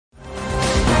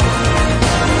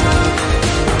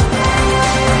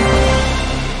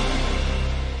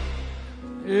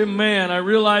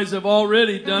realize I've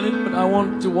already done it, but I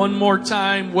want to one more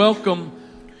time welcome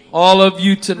all of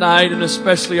you tonight, and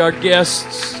especially our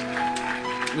guests.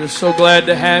 We're so glad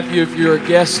to have you if you're a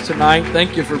guest tonight.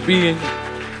 Thank you for being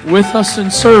with us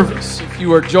in service. If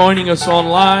you are joining us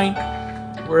online,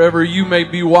 wherever you may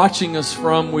be watching us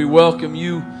from, we welcome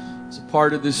you as a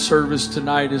part of this service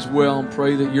tonight as well, and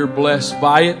pray that you're blessed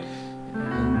by it.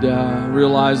 And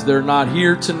realize they're not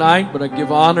here tonight, but I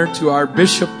give honor to our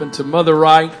bishop and to Mother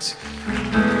Wright.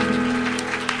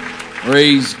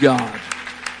 Praise God.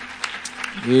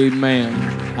 Amen.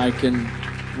 I can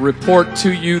report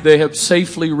to you they have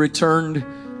safely returned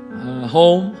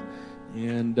home,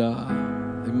 and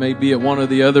they may be at one of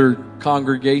the other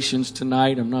congregations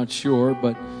tonight. I'm not sure,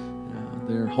 but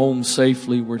they're home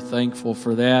safely. We're thankful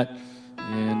for that.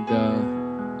 And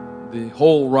the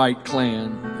whole Wright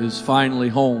clan is finally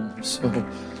home. So,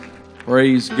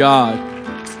 praise God.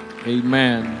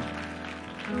 Amen.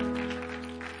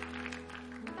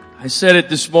 I said it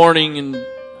this morning in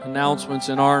announcements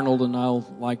in Arnold, and I'll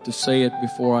like to say it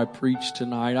before I preach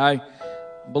tonight. I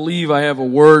believe I have a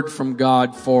word from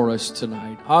God for us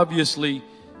tonight. Obviously,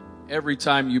 every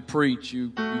time you preach,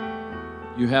 you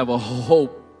have a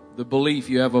hope, the belief,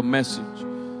 you have a message.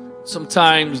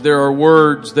 Sometimes there are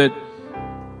words that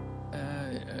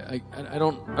I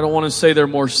don't want to say they're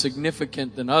more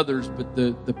significant than others, but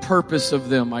the purpose of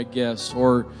them, I guess,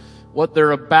 or what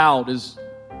they're about is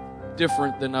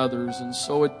different than others. And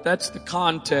so that's the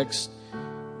context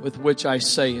with which I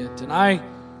say it. And I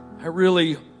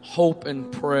really hope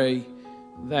and pray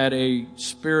that a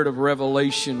spirit of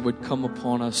revelation would come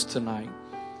upon us tonight.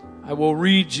 I will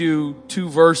read you 2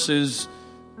 verses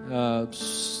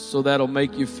so that'll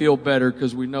make you feel better,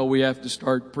 because we know we have to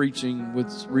start preaching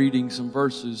with reading some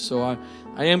verses. So I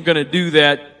am going to do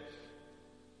that.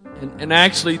 And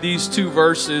actually these 2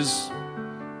 verses,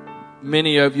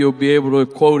 many of you will be able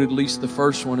to quote at least the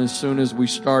first one as soon as we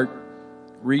start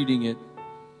reading it.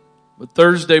 But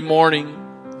Thursday morning,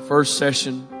 first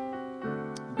session,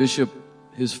 Bishop,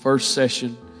 his first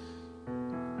session,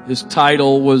 his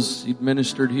title was, he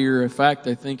ministered here. In fact,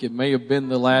 I think it may have been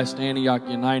the last Antioch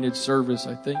United service,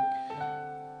 I think.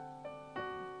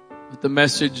 With the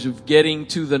message of getting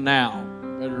to the now.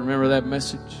 Better remember that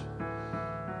message.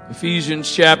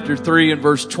 Ephesians chapter 3 and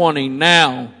verse 20.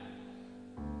 Now,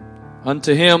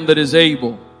 unto him that is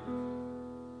able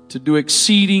to do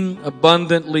exceeding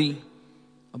abundantly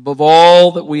above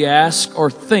all that we ask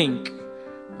or think,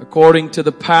 according to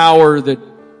the power that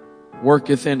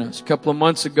worketh in us. A couple of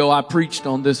months ago, I preached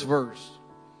on this verse.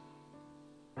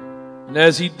 And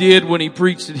as he did when he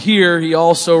preached it here, he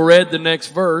also read the next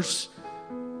verse.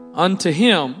 Unto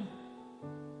him.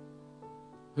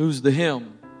 Who's the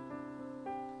him?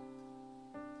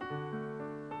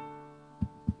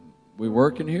 We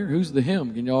working here? Who's the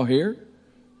him? Can y'all hear?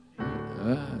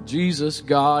 Jesus,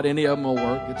 God, any of them will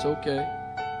work. It's okay.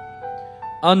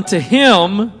 Unto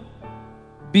him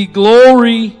be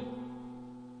glory.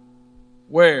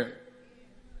 Where?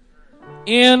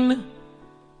 In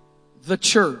the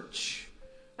church.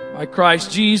 By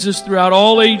Christ Jesus throughout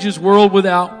all ages, world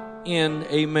without end.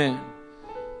 Amen.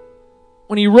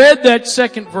 When he read that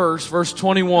second verse, verse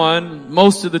 21,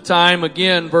 most of the time,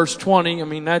 again, verse 20,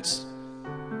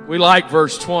 we like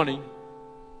verse 20.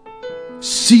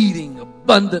 Exceeding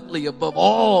abundantly above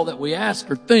all that we ask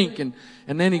or think. And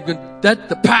then that's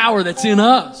the power that's in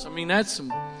us.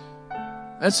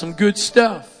 That's some good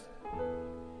stuff.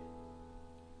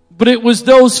 But it was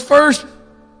those first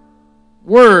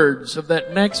words of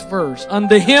that next verse.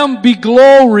 Unto him be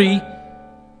glory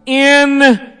in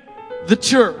the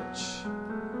church.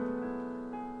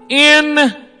 In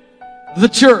the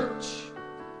church.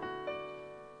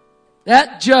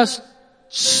 That just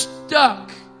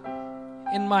stuck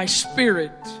in my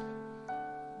spirit.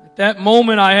 At that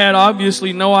moment, I had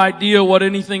obviously no idea what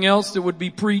anything else that would be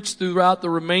preached throughout the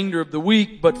remainder of the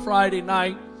week. But Friday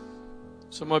night,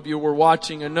 some of you were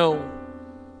watching, I know.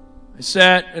 I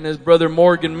sat, and as Brother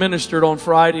Morgan ministered on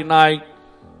Friday night,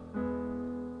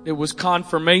 it was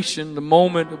confirmation.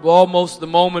 Almost the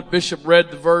moment Bishop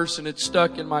read the verse and it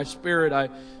stuck in my spirit, I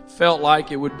felt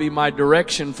like it would be my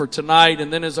direction for tonight.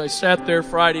 And then as I sat there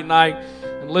Friday night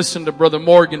and listened to Brother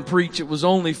Morgan preach, it was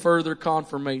only further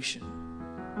confirmation.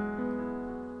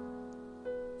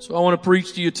 So I want to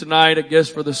preach to you tonight, I guess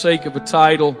for the sake of a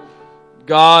title,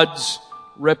 God's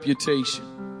reputation.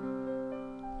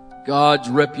 God's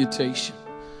reputation.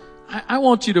 I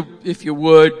want you to, if you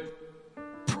would,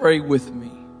 pray with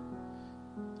me.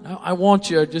 I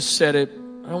want you, I just said it,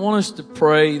 I want us to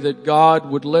pray that God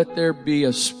would let there be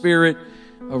a spirit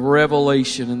of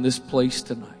revelation in this place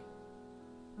tonight.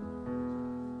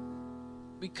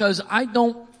 Because I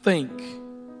don't think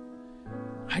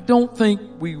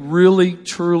we really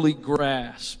truly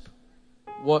grasp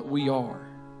what we are.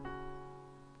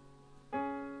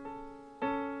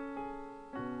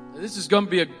 This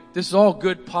is all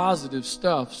good, positive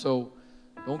stuff, so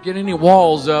don't get any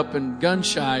walls up and gun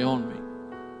shy on me.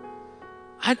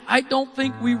 I don't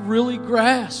think we really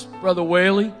grasp, Brother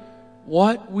Whaley,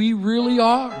 what we really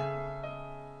are.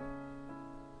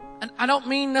 And I don't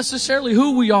mean necessarily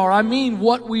who we are, I mean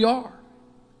what we are.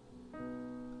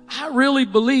 I really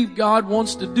believe God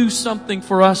wants to do something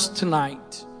for us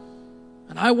tonight.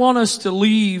 And I want us to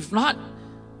leave not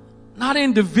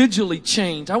individually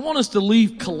changed. I want us to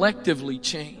leave collectively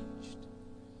changed.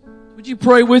 Would you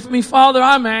pray with me? Father,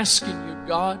 I'm asking you,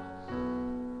 God,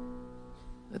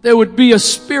 that there would be a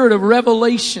spirit of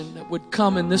revelation that would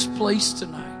come in this place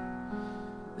tonight.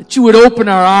 That you would open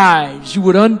our eyes. You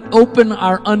would open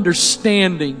our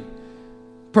understanding.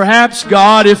 Perhaps,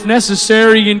 God, if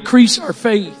necessary, increase our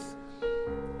faith.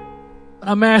 But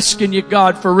I'm asking you,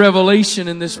 God, for revelation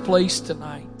in this place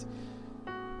tonight.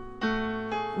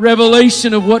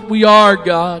 Revelation of what we are,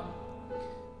 God.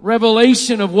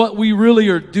 Revelation of what we really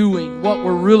are doing, what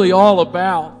we're really all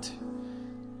about.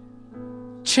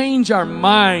 Change our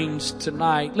minds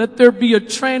tonight. Let there be a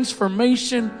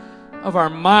transformation of our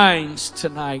minds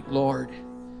tonight, Lord.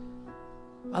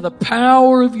 By the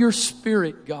power of your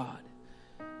Spirit, God.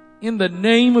 In the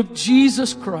name of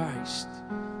Jesus Christ.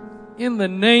 In the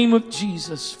name of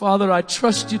Jesus. Father, I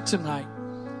trust you tonight.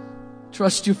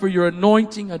 Trust you for your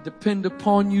anointing. I depend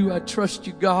upon you. I trust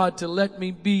you, God, to let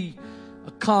me be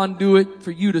a conduit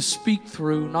for you to speak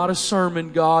through. Not a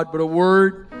sermon, God, but a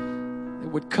word that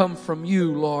would come from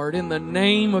you, Lord. In the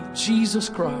name of Jesus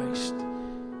Christ.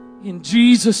 In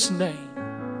Jesus' name.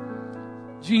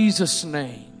 Jesus'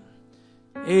 name.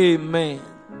 Amen.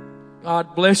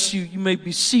 God bless you. You may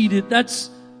be seated. I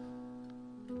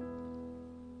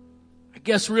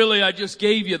guess really I just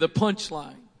gave you the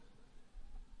punchline.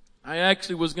 I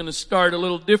actually was going to start a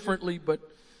little differently, but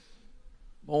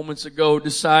moments ago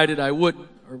decided I wouldn't,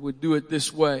 or would do it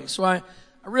this way. So I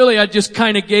just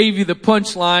kind of gave you the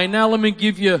punchline. Now let me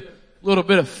give you a little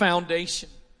bit of foundation.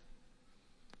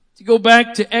 To go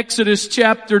back to Exodus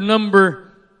chapter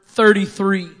number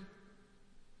 33.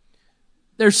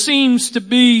 There seems to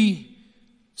be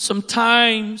some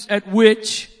times at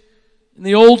which in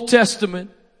the Old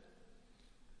Testament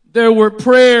there were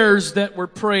prayers that were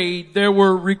prayed. There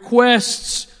were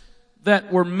requests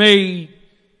that were made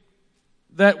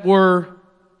that were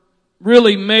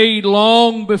really made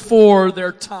long before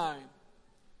their time.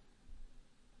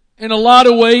 In a lot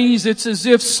of ways, it's as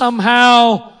if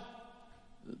somehow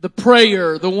the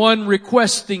prayer, the one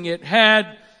requesting it,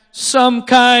 had some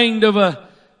kind of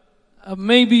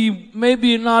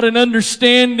maybe not an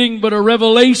understanding, but a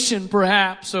revelation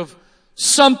perhaps of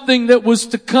something that was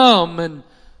to come. And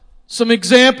some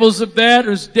examples of that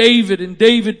is David. And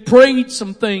David prayed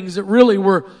some things that really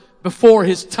were before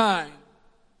his time.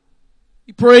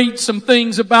 He prayed some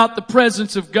things about the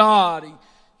presence of God.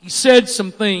 He said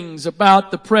some things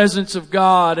about the presence of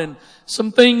God and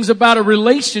some things about a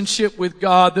relationship with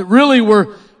God that really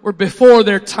were before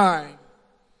their time.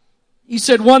 He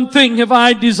said, "One thing have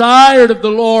I desired of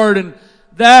the Lord, and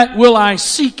that will I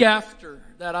seek after,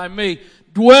 that I may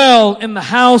dwell in the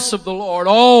house of the Lord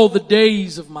all the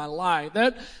days of my life."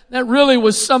 That really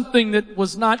was something that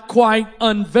was not quite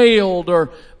unveiled or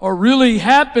really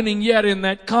happening yet in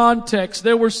that context.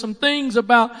 There were some things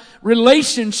about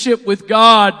relationship with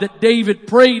God that David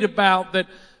prayed about that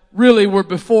really were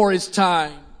before his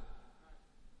time.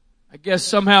 I guess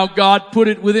somehow God put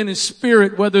it within his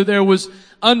spirit, whether there was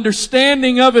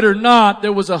understanding of it or not.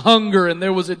 There was a hunger and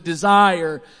there was a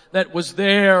desire that was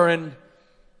there. And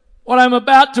what I'm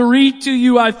about to read to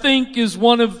you, I think, is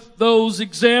one of those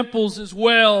examples as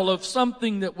well of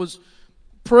something that was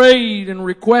prayed and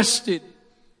requested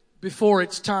before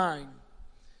its time.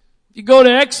 If you go to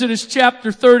Exodus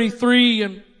chapter 33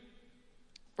 and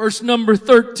verse number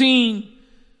 13,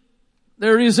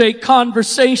 there is a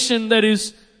conversation that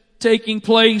is taking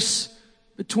place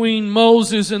between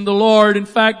Moses and the Lord. In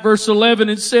fact, verse 11,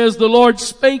 it says, "The Lord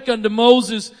spake unto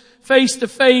Moses face to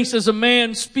face as a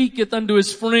man speaketh unto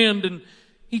his friend. And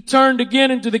he turned again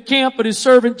into the camp, but his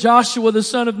servant Joshua the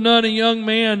son of Nun, a young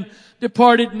man,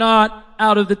 departed not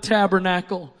out of the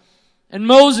tabernacle. And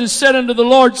Moses said unto the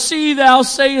Lord, See, thou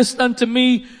sayest unto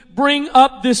me, Bring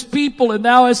up this people, and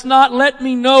thou hast not let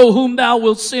me know whom thou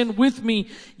wilt send with me.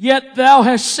 Yet thou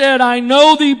hast said, I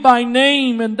know thee by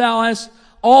name, and thou hast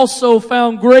also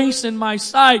found grace in my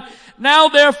sight. Now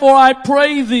therefore I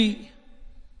pray thee,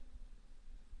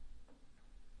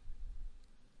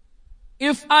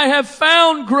 If I have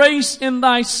found grace in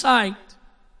thy sight,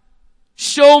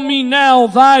 show me now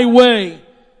thy way,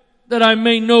 that I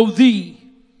may know thee,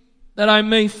 that I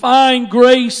may find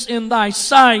grace in thy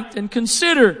sight, and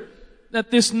consider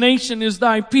that this nation is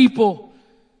thy people.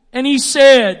 And he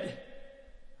said,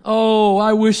 oh,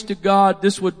 I wish to God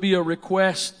this would be a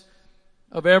request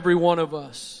of every one of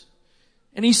us.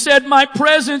 And he said, my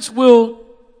presence will,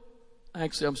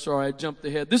 actually, I'm sorry, I jumped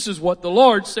ahead. This is what the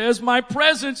Lord says, my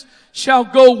presence shall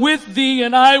go with thee,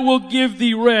 and I will give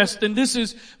thee rest. And this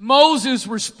is Moses'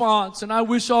 response, and I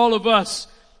wish all of us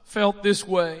felt this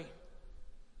way.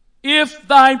 If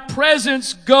thy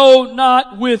presence go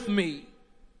not with me,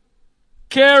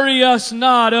 carry us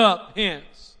not up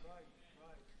hence.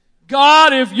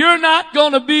 God, if you're not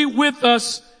going to be with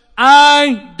us,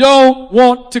 I don't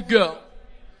want to go.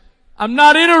 I'm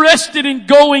not interested in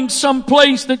going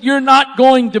someplace that you're not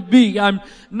going to be. I'm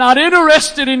not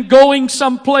interested in going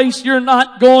someplace you're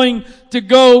not going to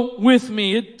go with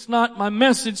me. It's not my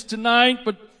message tonight,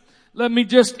 but let me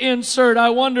just insert. I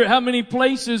wonder how many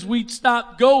places we'd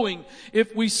stop going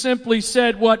if we simply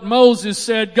said what Moses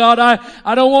said. God,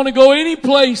 I don't want to go any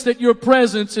place that your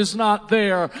presence is not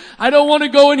there. I don't want to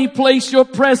go any place your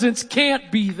presence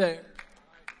can't be there.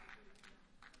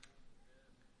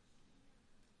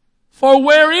 For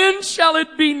wherein shall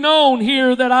it be known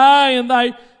here that I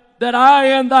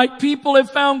and thy people have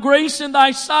found grace in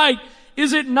thy sight?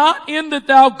 Is it not in that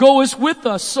thou goest with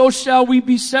us? So shall we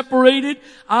be separated,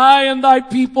 I and thy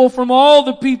people, from all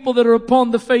the people that are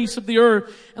upon the face of the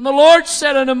earth. And the Lord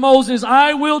said unto Moses,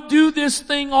 I will do this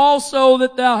thing also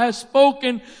that thou hast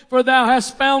spoken, for thou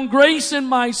hast found grace in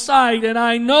my sight, and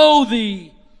I know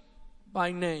thee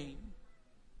by name.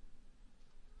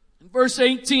 In verse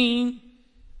 18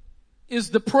 is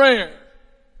the prayer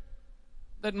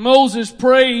that Moses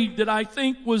prayed that I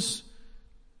think was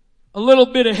a little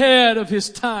bit ahead of his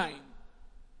time.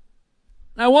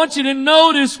 And I want you to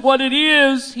notice what it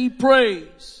is he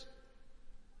prays.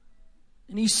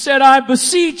 And he said, I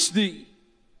beseech thee,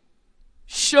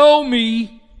 show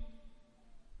me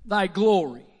thy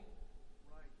glory.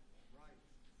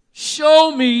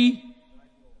 Show me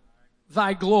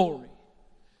thy glory.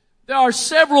 There are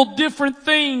several different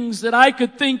things that I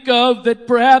could think of that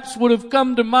perhaps would have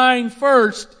come to mind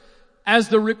first as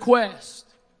the request.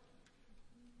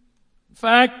 In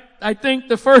fact, I think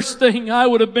the first thing I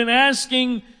would have been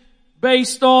asking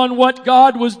based on what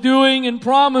God was doing and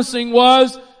promising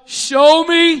was, show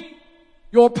me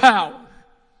your power.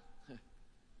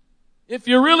 If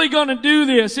you're really going to do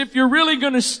this, if you're really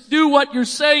going to do what you're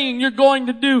saying you're going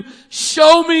to do,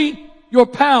 show me your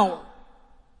power.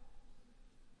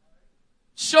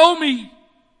 Show me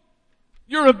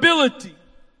your ability.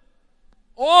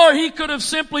 Or he could have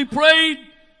simply prayed,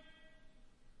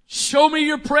 show me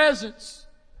your presence.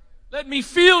 Let me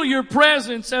feel your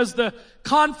presence as the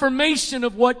confirmation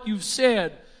of what you've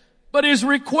said. But his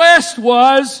request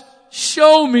was,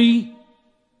 show me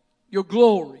your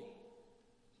glory.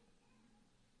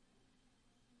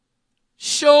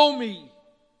 Show me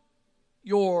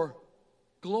your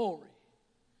glory.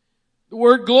 The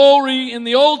word glory in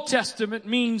the Old Testament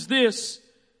means this.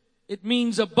 It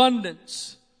means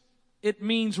abundance. It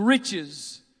means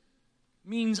riches. It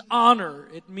means honor.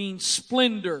 It means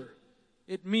splendor.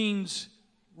 It means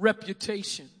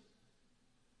reputation.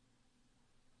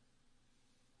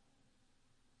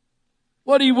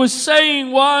 What he was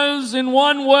saying was, in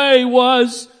one way,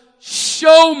 was,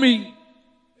 show me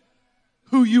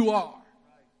who you are.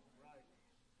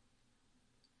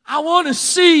 I want to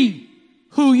see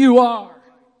who you are.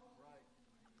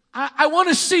 I want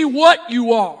to see what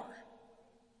you are.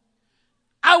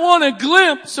 I want a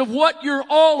glimpse of what you're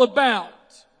all about.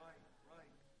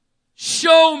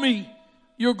 Show me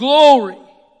your glory.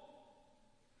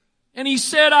 And he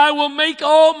said, I will make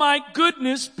all my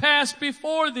goodness pass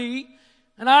before thee,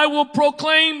 and I will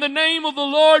proclaim the name of the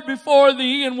Lord before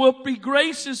thee, and will be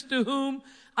gracious to whom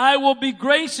I will be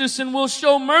gracious, and will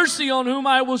show mercy on whom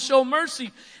I will show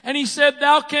mercy. And he said,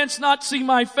 thou canst not see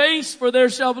my face, for there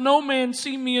shall no man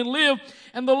see me and live.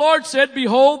 And the Lord said,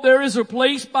 behold, there is a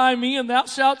place by me, and thou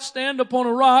shalt stand upon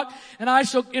a rock, and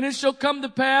it shall come to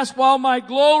pass while my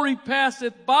glory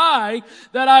passeth by,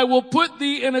 that I will put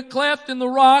thee in a cleft in the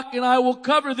rock, and I will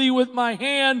cover thee with my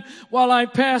hand while I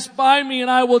pass by me, and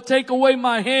I will take away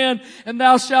my hand, and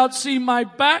thou shalt see my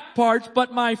back parts,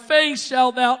 but my face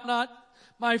shalt thou not.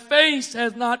 My face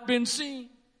has not been seen.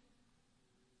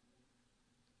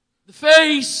 The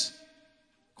face,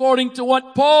 according to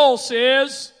what Paul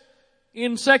says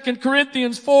in 2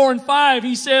 Corinthians 4 and 5,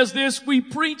 he says this, we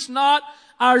preach not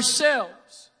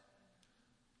ourselves,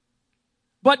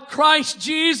 but Christ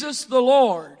Jesus the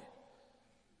Lord,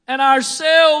 and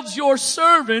ourselves your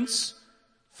servants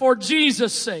for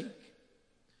Jesus' sake.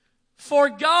 For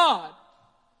God,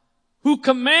 who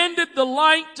commanded the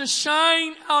light to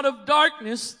shine out of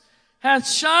darkness, hath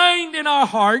shined in our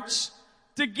hearts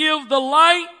to give the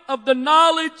light of the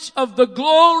knowledge of the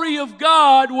glory of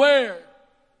God, where?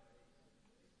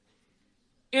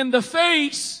 In the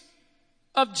face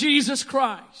of Jesus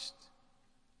Christ.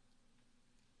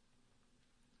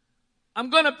 I'm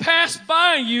going to pass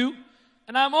by you,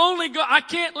 and I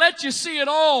can't let you see it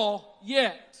all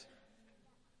yet.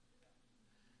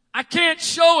 I can't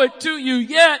show it to you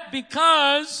yet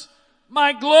because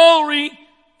my glory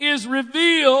is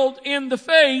revealed in the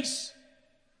face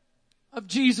of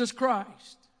Jesus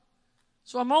Christ.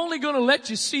 So I'm only going to let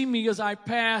you see me as I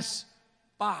pass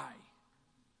by.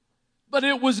 But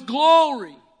it was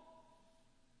glory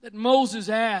that Moses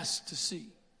asked to see.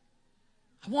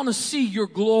 I want to see your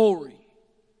glory.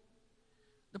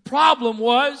 The problem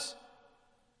was,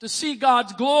 to see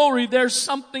God's glory, there's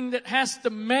something that has to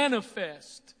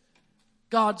manifest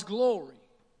God's glory.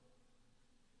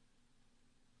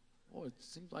 Boy, it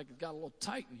seems like it got a little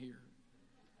tight in here.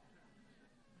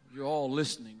 You're all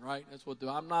listening, right? That's what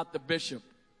I'm not the bishop.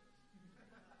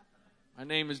 My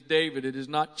name is David. It is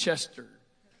not Chester.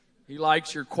 He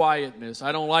likes your quietness.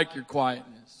 I don't like your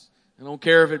quietness. I don't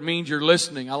care if it means you're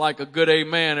listening. I like a good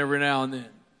amen every now and then.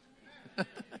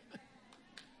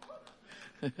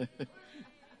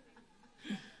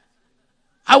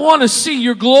 I want to see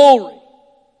your glory.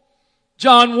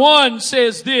 John 1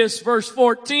 says this, verse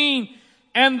 14,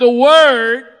 and the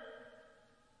Word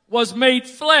was made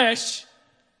flesh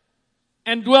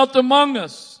and dwelt among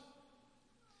us.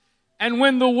 And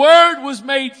when the Word was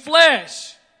made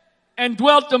flesh and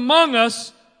dwelt among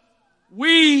us,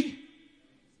 we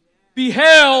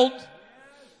beheld.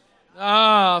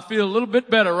 I feel a little bit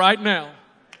better right now.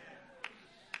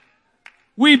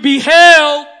 We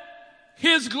beheld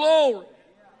His glory.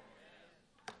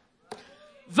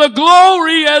 The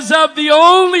glory as of the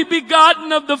only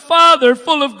begotten of the Father,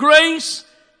 full of grace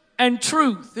and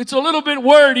truth. It's a little bit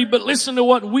wordy, but listen to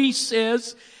what we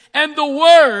says. And the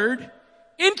Word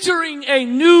entering a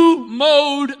new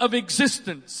mode of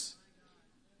existence.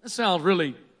 That sounds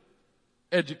really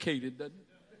educated, doesn't it?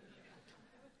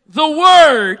 The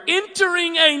Word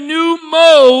entering a new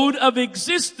mode of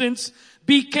existence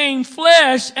became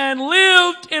flesh and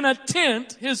lived in a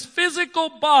tent, His physical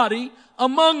body,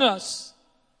 among us.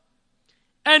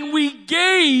 And we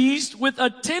gazed with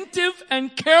attentive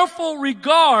and careful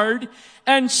regard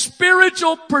and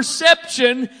spiritual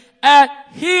perception at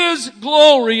His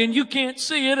glory. And you can't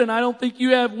see it, and I don't think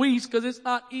you have Weiss because it's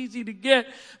not easy to get.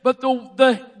 But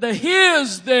the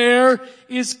His there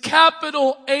is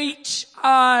capital H-I-S.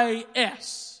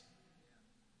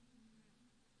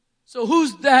 So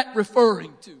who's that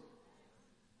referring to?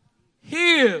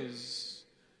 His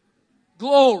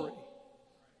glory.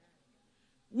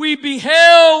 We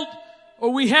beheld,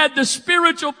 or we had the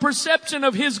spiritual perception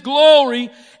of His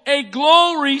glory, a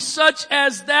glory such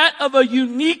as that of a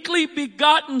uniquely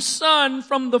begotten Son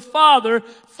from the Father,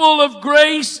 full of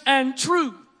grace and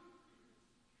truth.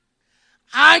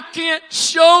 I can't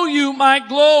show you my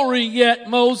glory yet,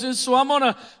 Moses, so I'm going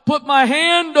to put my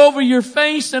hand over your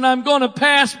face and I'm going to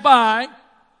pass by,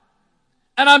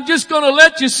 and I'm just going to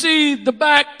let you see the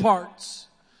back parts.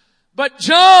 But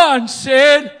John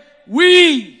said,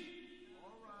 we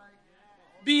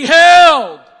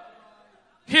beheld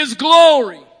His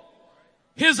glory,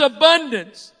 His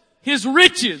abundance, His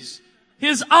riches,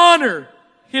 His honor,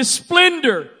 His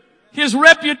splendor, His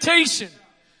reputation.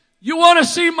 You want to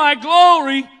see my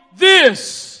glory?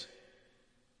 This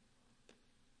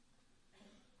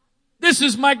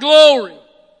is my glory.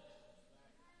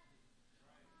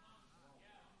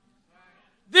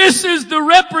 This is the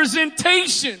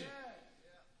representation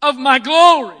of my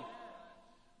glory.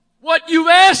 What you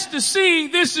asked to see,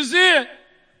 this is it.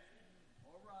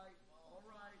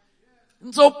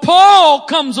 And so Paul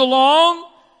comes along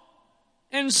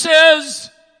and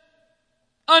says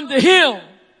unto Him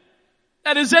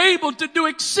that is able to do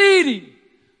exceeding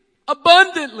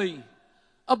abundantly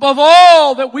above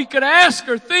all that we could ask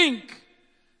or think,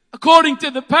 according to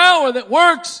the power that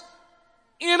works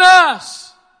in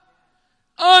us.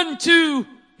 Unto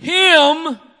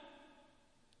Him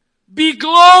be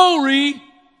glory.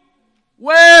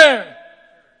 Where?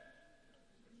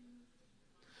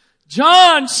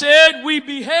 John said we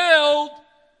beheld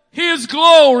His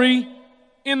glory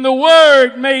in the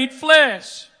Word made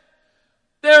flesh.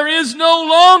 There is no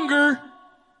longer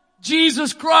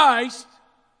Jesus Christ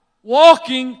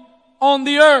walking on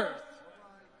the earth.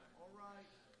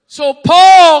 So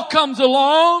Paul comes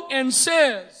along and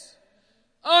says,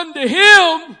 Unto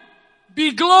Him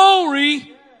be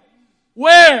glory.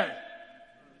 Where?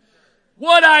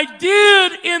 What I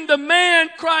did in the man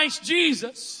Christ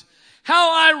Jesus,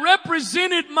 how I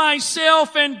represented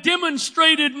myself and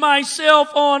demonstrated myself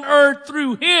on earth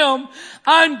through Him,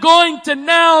 I'm going to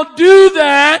now do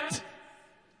that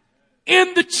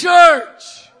in the church.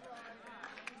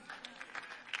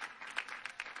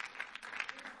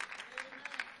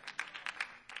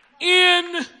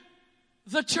 In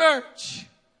the church.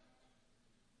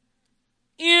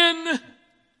 In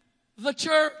the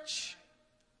church.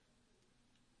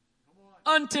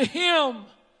 Unto Him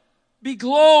be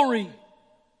glory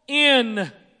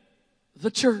in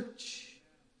the church.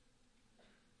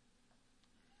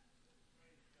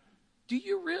 Do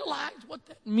you realize what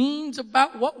that means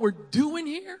about what we're doing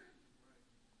here?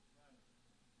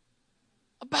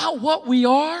 About what we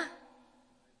are?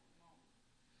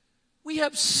 We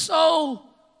have so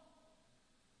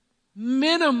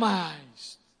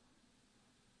minimized.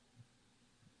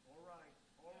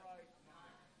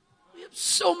 We have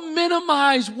so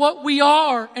minimized what we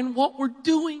are and what we're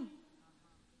doing.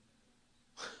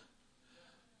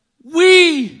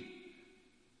 We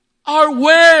are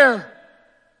where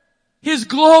His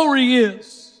glory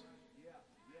is.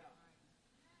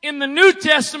 In the New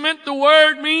Testament, the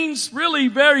word means really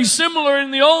very similar in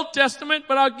the Old Testament,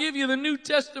 but I'll give you the New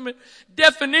Testament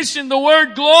definition. The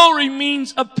word glory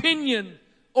means opinion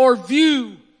or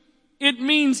view. It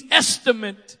means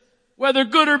estimate, whether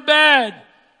good or bad.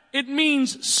 It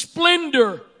means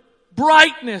splendor,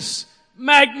 brightness,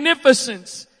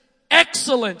 magnificence,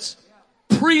 excellence,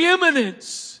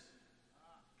 preeminence.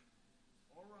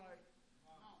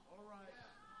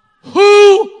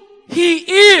 Who He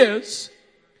is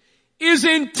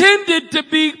intended to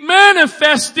be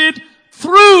manifested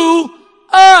through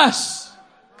us.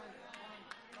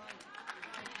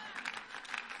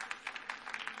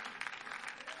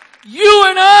 You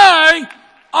and I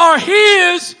are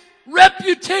His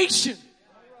reputation.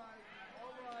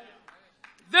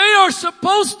 They are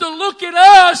supposed to look at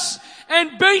us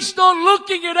and based on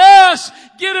looking at us,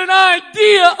 get an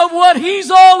idea of what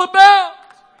He's all about.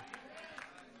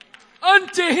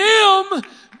 Unto Him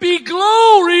be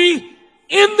glory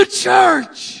in the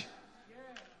church.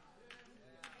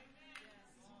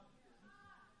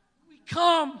 We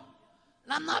come,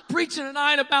 and I'm not preaching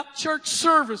tonight about church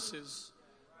services.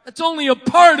 That's only a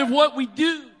part of what we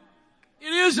do.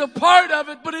 It is a part of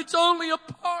it, but it's only a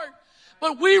part.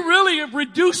 But we really have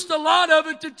reduced a lot of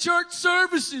it to church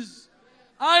services.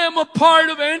 I am a part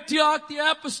of Antioch, the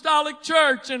Apostolic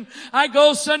Church, and I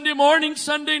go Sunday morning,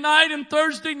 Sunday night, and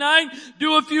Thursday night,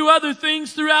 do a few other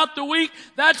things throughout the week.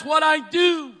 That's what I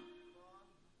do.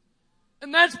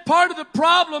 And that's part of the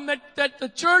problem that the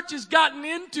church has gotten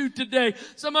into today.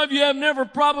 Some of you have never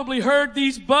probably heard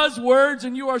these buzzwords,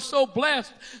 and you are so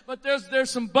blessed. But there's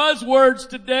some buzzwords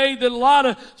today that a lot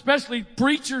of, especially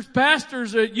preachers,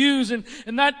 pastors use, and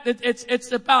that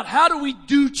it's about how do we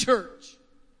do church.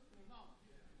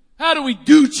 How do we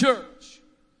do church?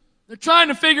 They're trying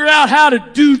to figure out how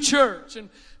to do church. And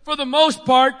for the most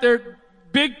part, their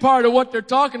big part of what they're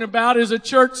talking about is a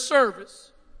church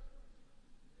service.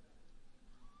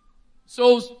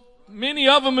 So many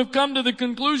of them have come to the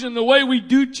conclusion the way we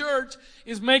do church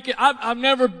is make it, I've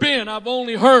never been, I've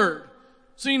only heard,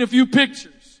 seen a few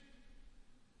pictures.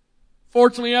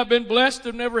 Fortunately, I've been blessed.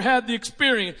 I've never had the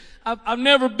experience. I've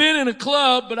never been in a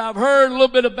club, but I've heard a little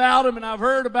bit about them, and I've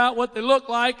heard about what they look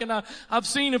like, and I've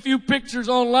seen a few pictures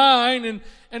online,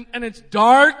 and it's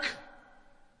dark.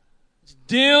 It's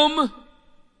dim.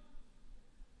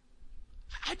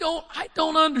 I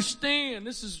don't understand.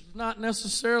 This is not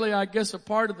necessarily, I guess, a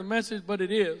part of the message, but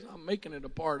it is. I'm making it a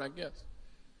part, I guess.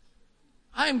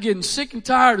 I am getting sick and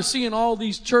tired of seeing all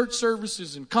these church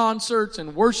services and concerts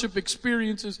and worship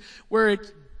experiences where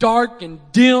it's dark and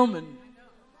dim, and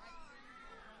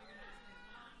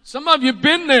some of you have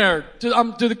been there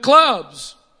to the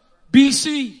clubs,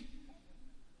 BC.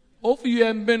 Hopefully you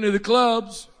haven't been to the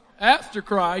clubs after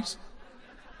Christ.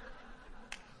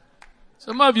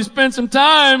 Some of you spent some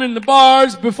time in the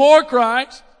bars before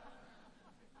Christ.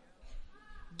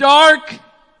 Dark,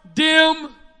 dim.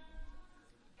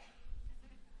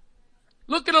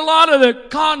 Look at a lot of the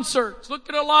concerts. Look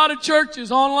at a lot of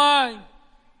churches online.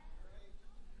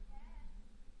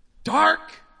 Dark.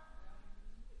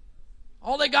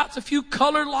 All they got's a few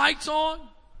colored lights on.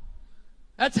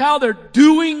 That's how they're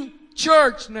doing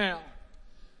church now.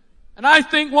 And I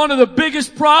think one of the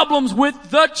biggest problems with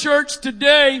the church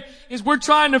today is we're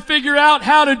trying to figure out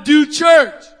how to do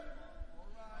church.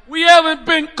 We haven't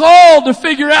been called to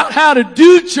figure out how to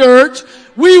do church.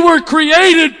 We were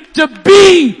created to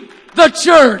be the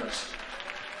church.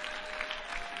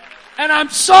 And I'm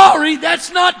sorry,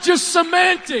 that's not just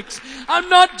semantics. I'm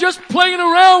not just playing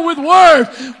around with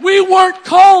words. We weren't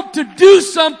called to do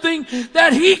something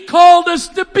that He called us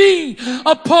to be.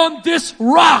 Upon this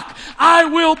rock, I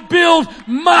will build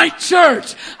my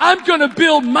church. I'm going to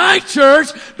build my church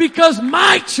because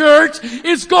my church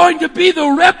is going to be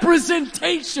the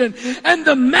representation and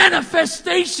the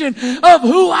manifestation of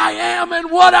who I am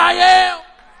and what I am.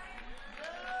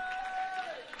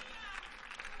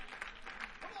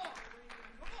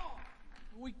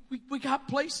 We got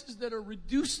places that are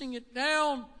reducing it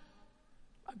down.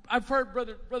 I've heard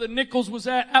Brother Nichols was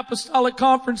at Apostolic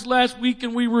Conference last week,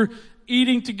 and we were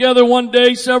eating together one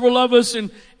day, several of us,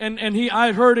 and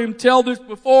I heard him tell this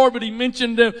before, but he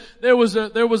mentioned that there was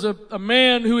a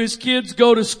man who his kids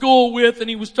go to school with, and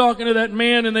he was talking to that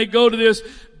man, and they go to this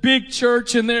big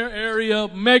church in their area,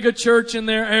 mega church in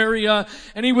their area,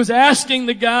 and he was asking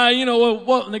the guy, and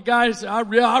the guy said, I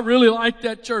really like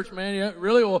that church, man. Yeah,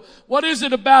 really? Well, what is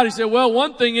it about? He said, well,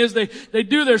 one thing is they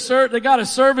do they got a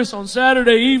service on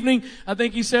Saturday evening. I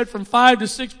think he said from 5 to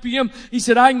 6 p.m. He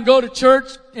said, I can go to church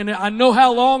and I know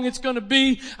how long it's going to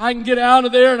be. I can get out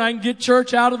of there and I can get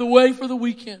church out of the way for the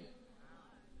weekend.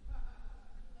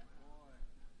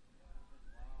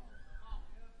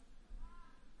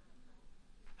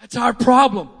 That's our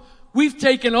problem. We've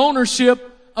taken ownership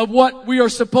of what we are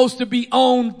supposed to be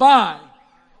owned by.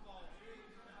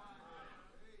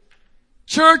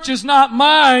 Church is not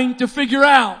mine to figure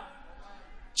out.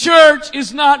 Church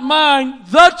is not mine.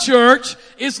 The church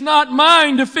is not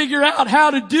mine to figure out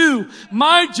how to do.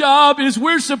 My job is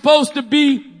we're supposed to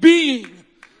be being.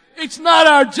 It's not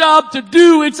our job to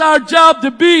do, it's our job to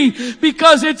be,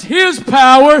 because it's His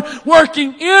power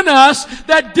working in us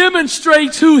that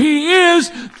demonstrates who He is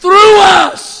through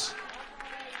us.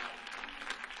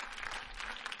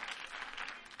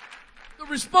 The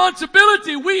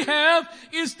responsibility we have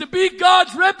is to be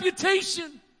God's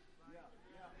reputation.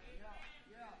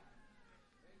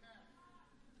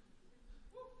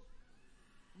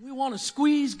 We want to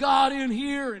squeeze God in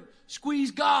here and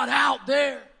squeeze God out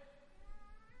there.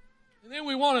 And then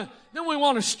we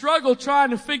want to struggle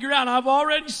trying to figure out. I've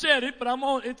already said it, but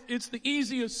it's the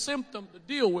easiest symptom to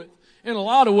deal with in a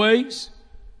lot of ways.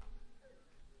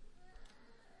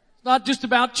 It's not just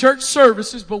about church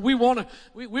services, but we want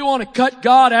to cut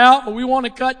God out, or we want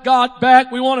to cut God back.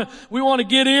 We want to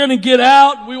get in and get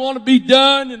out, and we want to be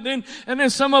done. And then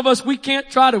some of us, we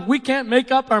can't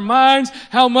make up our minds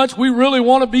how much we really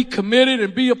want to be committed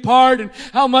and be a part, and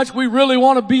how much we really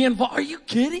want to be involved. Are you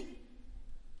kidding?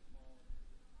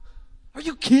 Are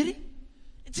you kidding?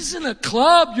 This isn't a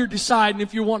club you're deciding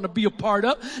if you're wanting to be a part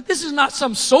of. This is not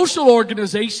some social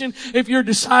organization if you're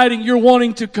deciding you're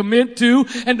wanting to commit to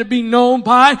and to be known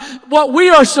by. What we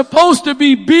are supposed to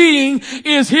be being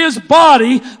is His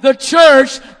body, the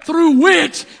church, through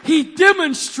which He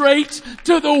demonstrates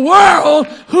to the world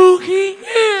who He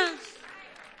is.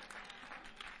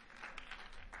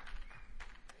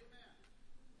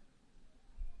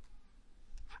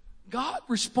 God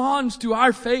responds to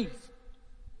our faith.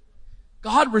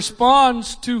 God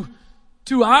responds to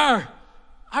our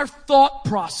thought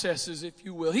processes, if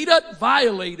you will. He doesn't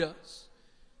violate us.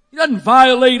 He doesn't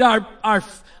violate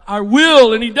our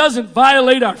will, and He doesn't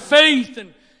violate our faith.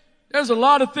 And there's a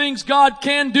lot of things God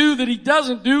can do that He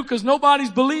doesn't do because nobody's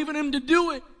believing Him to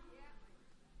do it.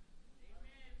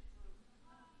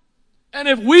 And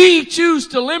if we choose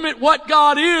to limit what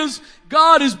God is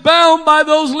bound by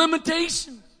those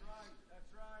limitations.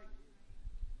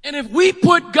 And if we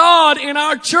put God in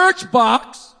our church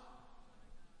box,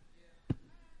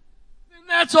 then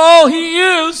that's all He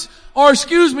is, or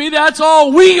that's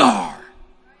all we are.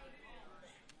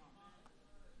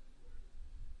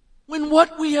 When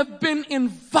what we have been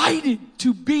invited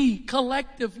to be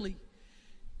collectively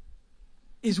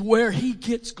is where He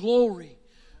gets glory,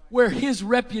 where His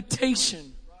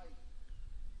reputation,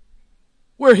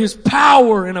 where His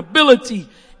power and ability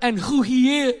and who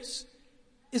He is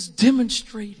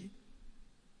demonstrated.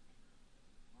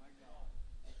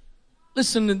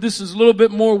 Listen, and this is a little bit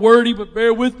more wordy, but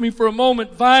bear with me for a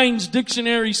moment. Vine's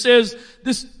dictionary says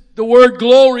the word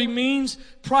glory means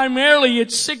primarily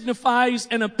it signifies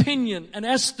an opinion, an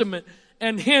estimate,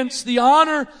 and hence the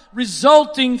honor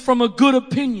resulting from a good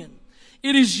opinion.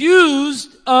 It is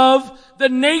used of the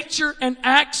nature and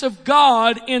acts of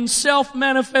God in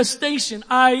self-manifestation,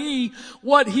 i.e.,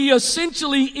 what He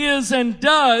essentially is and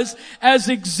does as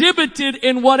exhibited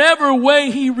in whatever way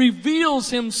He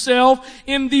reveals Himself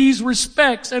in these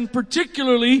respects, and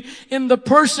particularly in the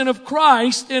person of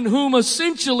Christ, in whom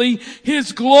essentially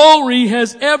His glory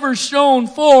has ever shone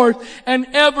forth and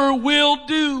ever will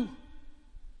do.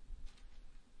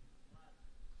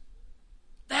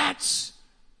 That's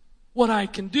what I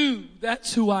can do.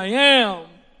 That's who I am.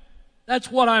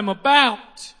 That's what I'm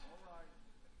about.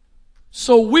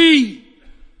 So we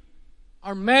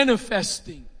are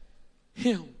manifesting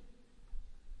Him.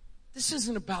 This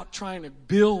isn't about trying to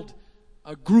build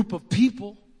a group of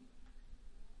people.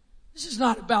 This is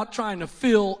not about trying to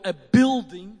fill a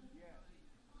building.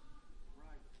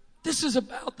 This is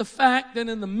about the fact that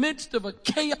in the midst of a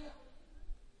chaotic,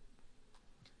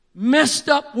 messed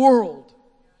up world,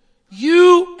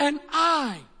 you and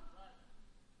I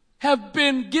have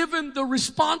been given the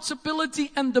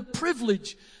responsibility and the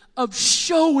privilege of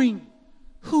showing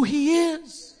who He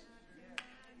is.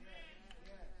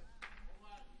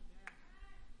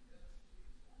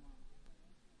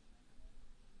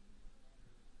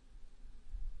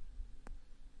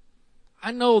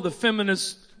 I know the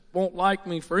feminists won't like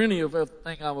me for any of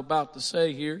everything I'm about to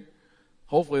say here.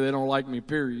 Hopefully they don't like me,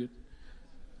 period.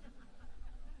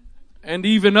 And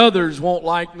even others won't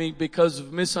like me because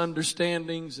of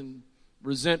misunderstandings and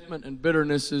resentment and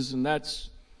bitternesses, and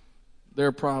that's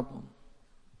their problem.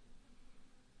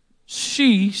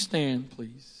 Stand,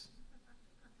 please.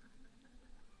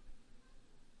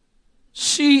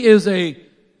 She is a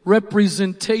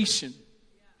representation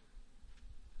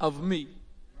of me.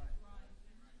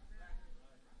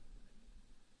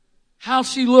 How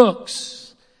she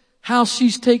looks, how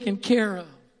she's taken care of,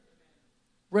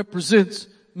 represents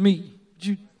me.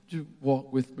 Would you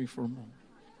walk with me for a moment?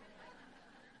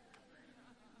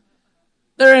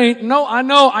 There ain't no,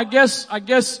 I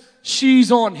guess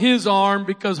she's on his arm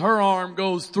because her arm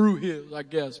goes through his, I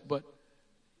guess, but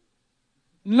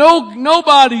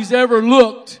nobody's ever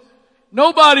looked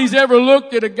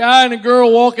at a guy and a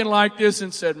girl walking like this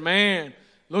and said, man,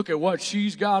 look at what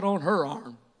she's got on her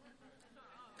arm.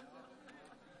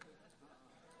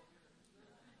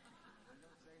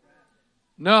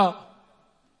 No.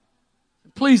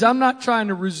 Please, I'm not trying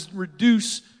to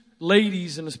reduce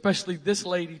ladies, and especially this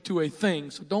lady, to a thing.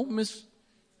 So don't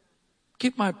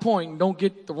get my point and don't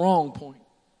get the wrong point.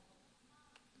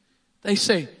 They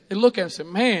look at it and say,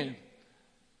 man,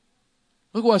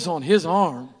 look what's on his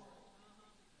arm.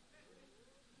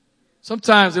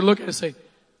 Sometimes they look at it and say,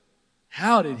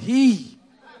 how did he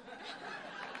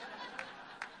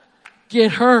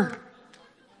get her?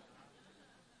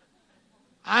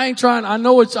 I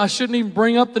shouldn't even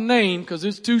bring up the name because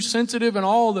it's too sensitive and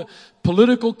all the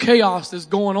political chaos that's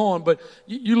going on. But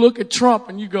you look at Trump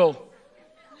and you go,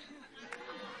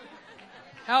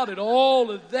 how did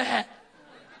all of that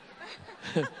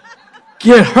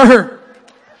get her?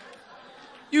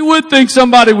 You would think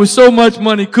somebody with so much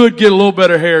money could get a little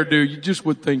better hairdo. You just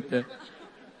would think that.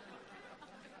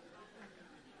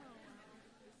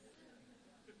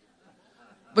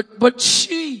 But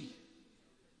she,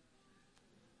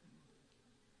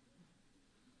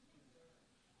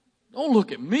 don't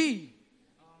look at me.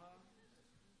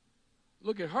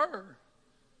 Look at her.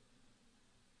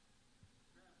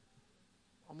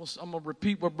 I'm going to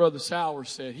repeat what Brother Sauer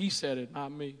said. He said it,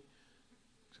 not me.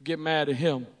 So get mad at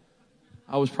him.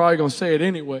 I was probably going to say it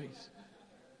anyways.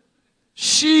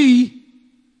 She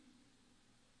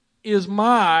is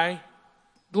my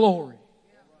glory.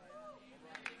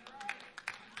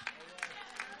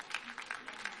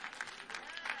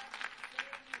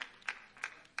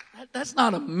 That's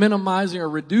not a minimizing or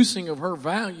reducing of her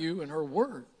value and her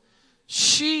worth.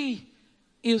 She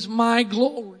is my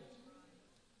glory.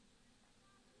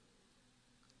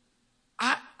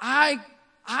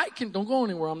 I can, don't go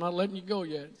anywhere. I'm not letting you go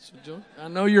yet. So I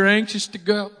know you're anxious to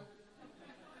go.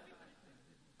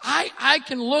 I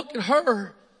can look at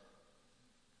her,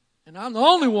 and I'm the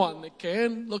only one that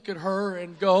can look at her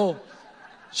and go,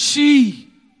 she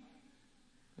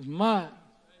is mine.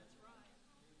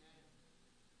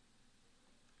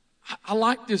 I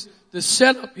like this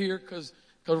setup here because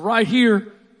right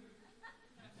here,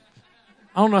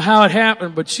 I don't know how it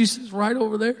happened, but she sits right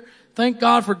over there. Thank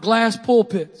God for glass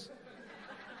pulpits.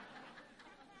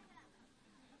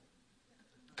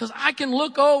 Because I can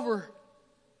look over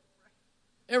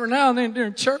every now and then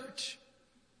during church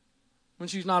when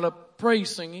she's not up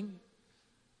praise singing,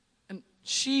 and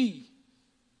she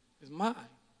is mine.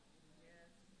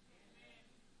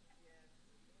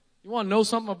 You want to know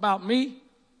something about me?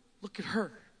 Look at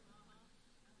her.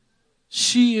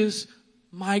 She is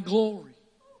my glory.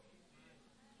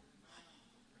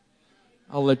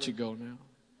 I'll let you go now. I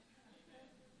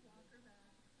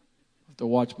have to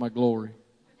watch my glory.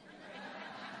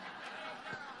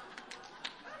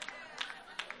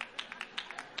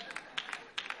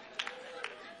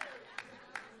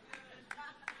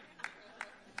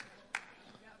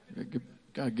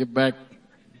 Gotta get back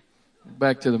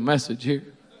to the message here.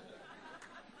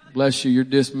 Bless you. You're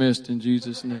dismissed in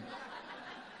Jesus' name.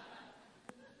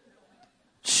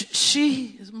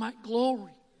 She is my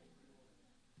glory.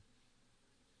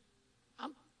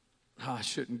 I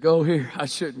shouldn't go here. I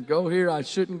shouldn't go here. I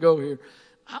shouldn't go here.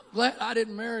 I'm glad I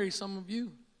didn't marry some of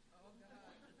you.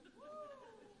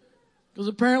 Because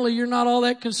apparently you're not all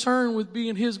that concerned with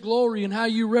being His glory and how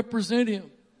you represent Him.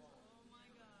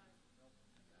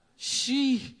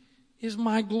 She is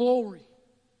my glory.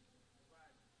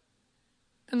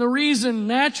 And the reason,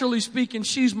 naturally speaking,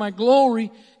 she's my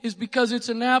glory is because it's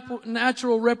a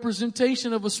natural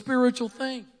representation of a spiritual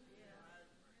thing.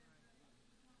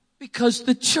 Because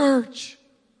the church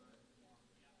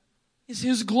is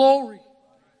His glory.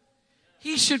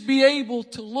 He should be able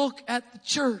to look at the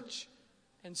church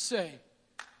and say,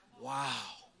 wow,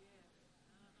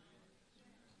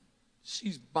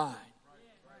 she's mine.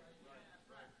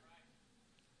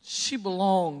 She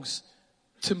belongs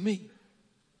to me.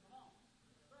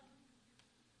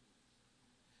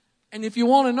 And if you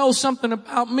want to know something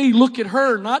about me, look at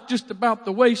her, not just about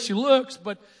the way she looks,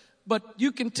 but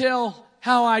you can tell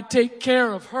how I take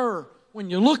care of her when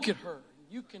you look at her.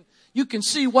 You can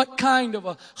see what kind of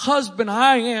a husband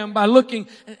I am by looking.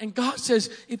 And God says,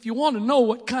 if you want to know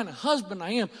what kind of husband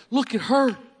I am, look at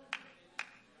her.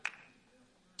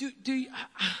 Do you,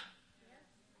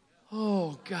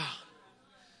 oh God.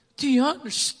 Do you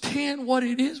understand what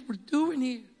it is we're doing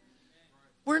here?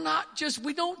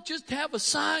 We don't just have a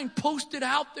sign posted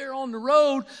out there on the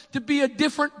road to be a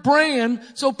different brand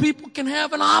so people can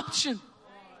have an option.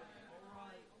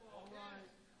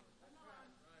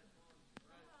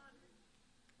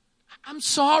 I'm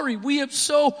sorry. We have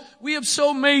so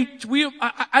made,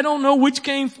 I don't know which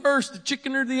came first, the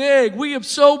chicken or the egg. We have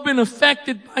so been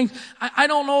affected by, I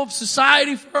don't know if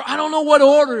society, I don't know what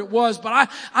order it was, but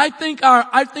I think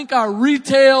our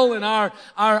retail and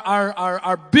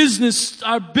our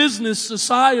business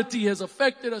society has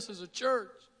affected us as a church.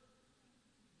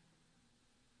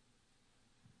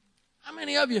 How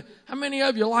many of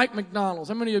you like McDonald's?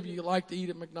 How many of you like to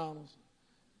eat at McDonald's?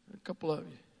 A couple of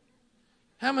you.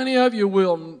 How many of you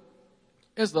will,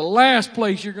 as the last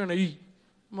place you're going to eat?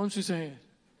 Amongst your hands.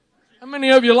 How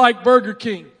many of you like Burger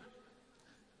King?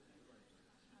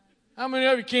 How many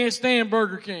of you can't stand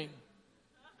Burger King?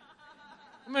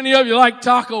 How many of you like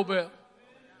Taco Bell?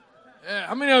 Yeah,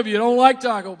 how many of you don't like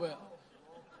Taco Bell?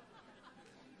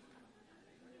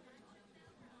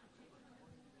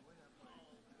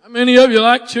 How many of you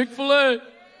like Chick-fil-A?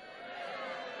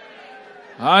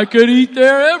 I could eat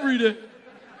there every day.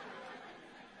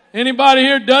 Anybody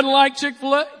here doesn't like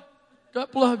Chick-fil-A? A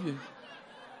couple of you.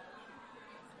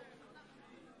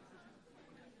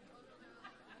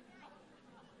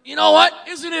 You know what?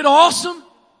 Isn't it awesome?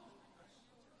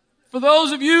 For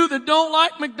those of you that don't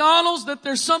like McDonald's, that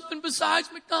there's something besides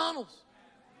McDonald's.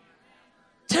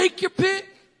 Take your pick.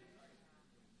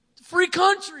 It's a free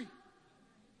country.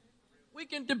 We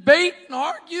can debate and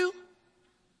argue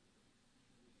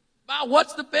about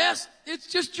what's the best. It's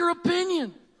just your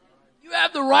opinion. You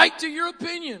have the right to your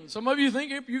opinion. Some of you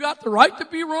think you got the right to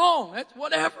be wrong. That's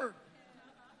whatever.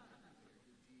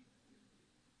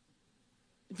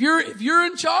 If you're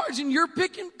in charge and you're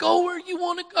picking, go where you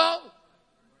want to go.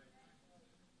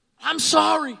 I'm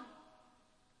sorry.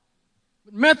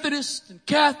 But Methodist and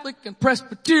Catholic and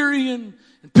Presbyterian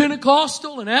and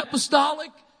Pentecostal and Apostolic,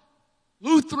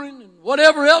 Lutheran and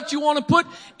whatever else you want to put,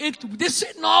 this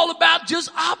isn't all about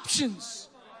just options.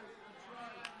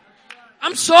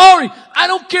 I'm sorry. I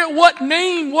don't care what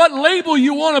name, what label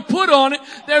you want to put on it.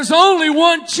 There's only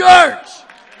one church.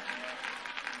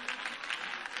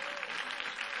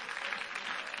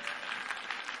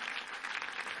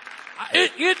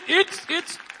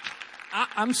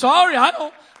 I'm sorry.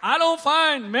 I don't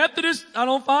find Methodist. I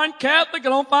don't find Catholic. I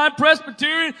don't find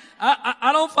Presbyterian.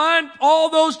 I don't find all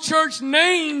those church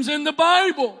names in the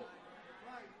Bible.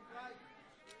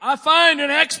 I find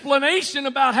an explanation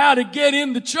about how to get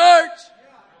in the church.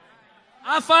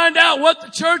 I find out what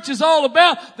the church is all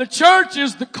about. The church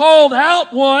is the called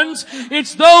out ones.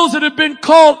 It's those that have been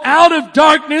called out of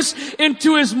darkness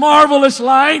into His marvelous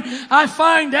light. I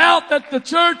find out that the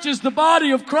church is the body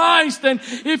of Christ, and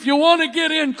if you want to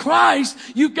get in Christ,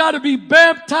 you've got to be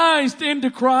baptized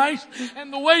into Christ.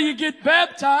 And the way you get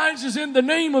baptized is in the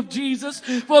name of Jesus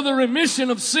for the remission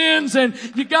of sins, and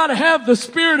you got to have the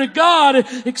Spirit of God.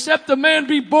 Except a man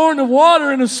be born of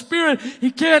water and of Spirit, he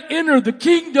can't enter the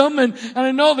kingdom. And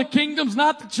I know the kingdom's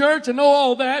not the church. I know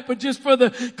all that. But just for the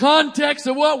context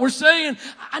of what we're saying,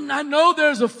 I know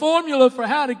there's a formula for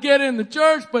how to get in the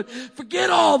church. But forget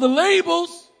all the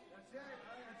labels.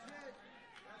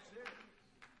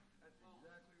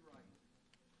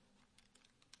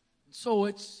 So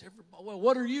it's everybody, well,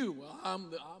 what are you? Well,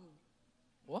 I'm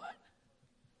what?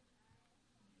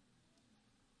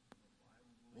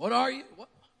 What are you? What?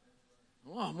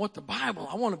 Well, I'm what the Bible.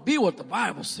 I want to be what the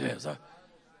Bible says. I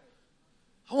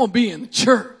want to be in the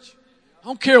church. I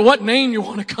don't care what name you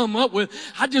want to come up with.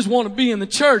 I just want to be in the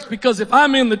church, because if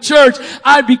I'm in the church,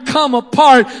 I become a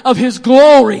part of His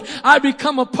glory. I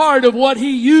become a part of what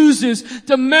He uses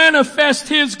to manifest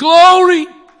His glory.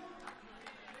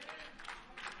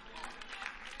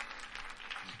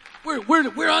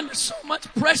 We're under so much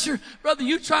pressure. Brother,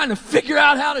 you trying to figure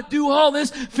out how to do all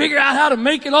this, figure out how to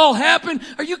make it all happen.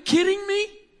 Are you kidding me?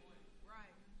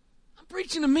 I'm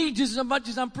preaching to me just as much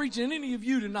as I'm preaching to any of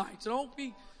you tonight. So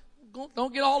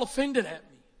don't get all offended at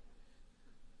me.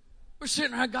 We're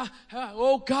sitting there, God,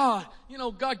 oh God,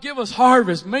 God, give us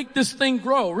harvest. Make this thing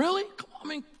grow. Really? Come on, I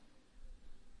mean,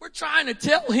 we're trying to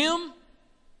tell Him,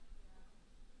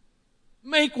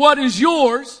 make what is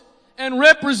yours and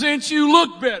represents you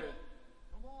look better.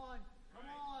 Come on.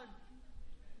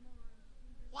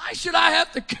 Why should I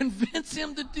have to convince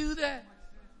Him to do that?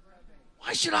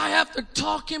 Why should I have to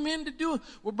talk Him into doing it?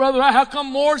 Well, brother, how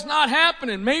come more's not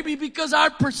happening? Maybe because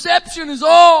our perception is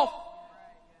off.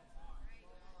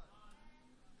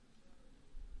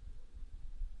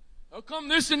 How come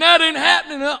this and that ain't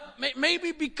happening?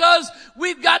 Maybe because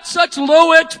we've got such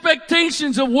low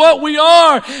expectations of what we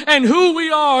are and who we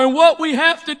are and what we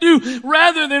have to do,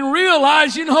 rather than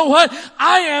realize, you know what?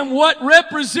 I am what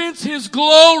represents His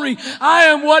glory. I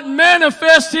am what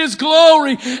manifests His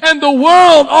glory. And the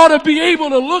world ought to be able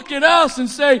to look at us and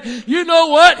say, you know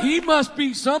what? He must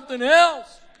be something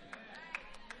else.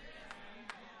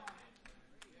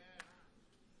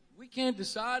 We can't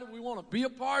decide if we want to be a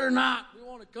part or not. If we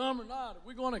want to come or not. If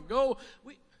we're going to go.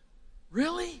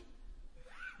 Really?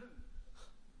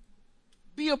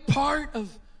 Be a part of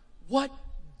what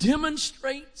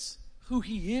demonstrates who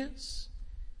He is?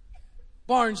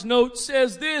 Barnes' note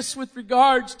says this with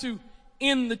regards to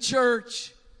in the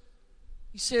church.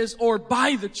 He says, or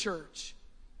by the church.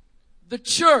 The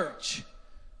church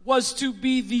was to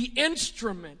be the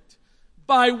instrument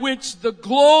by which the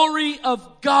glory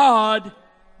of God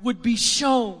would be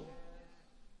shown.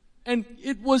 And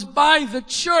it was by the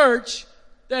church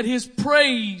that His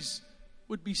praise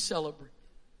would be celebrated.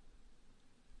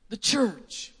 The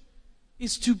church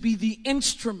is to be the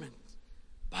instrument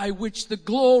by which the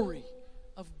glory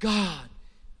of God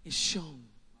is shown.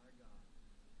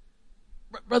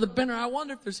 Brother Benner, I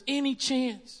wonder if there's any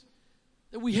chance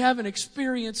that we haven't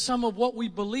experienced some of what we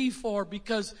believe for,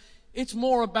 because it's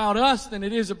more about us than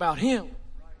it is about Him.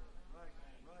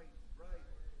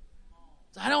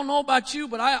 I don't know about you,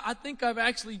 but I think I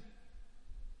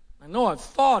know I've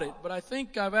thought it, but I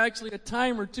think I've actually a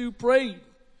time or two prayed,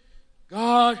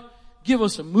 God, give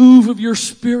us a move of Your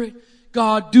Spirit.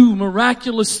 God, do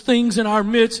miraculous things in our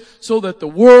midst so that the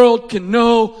world can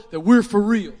know that we're for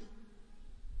real.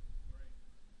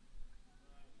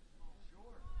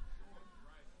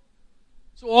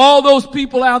 So all those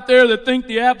people out there that think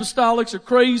the apostolics are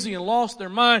crazy and lost their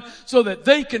mind, so that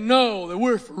they can know that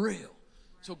we're for real.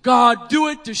 So God, do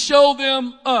it to show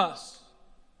them us.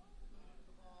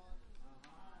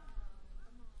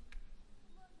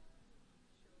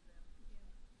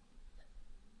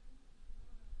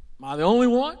 Am I the only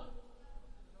one? In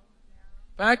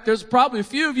fact, there's probably a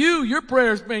few of you, your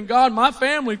prayer's been, God, my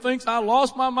family thinks I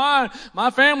lost my mind. My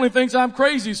family thinks I'm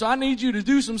crazy, so I need You to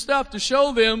do some stuff to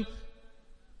show them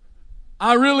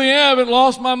I really haven't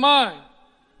lost my mind.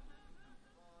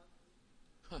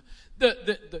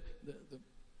 The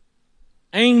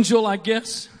angel, I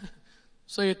guess,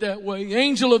 say it that way. The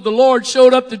angel of the Lord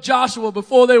showed up to Joshua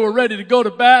before they were ready to go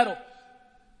to battle.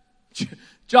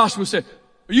 Joshua said,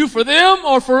 are you for them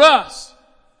or for us?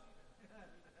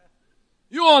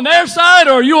 You on their side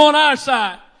or are you on our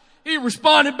side? He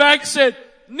responded back and said,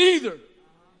 neither.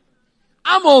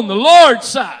 I'm on the Lord's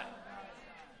side.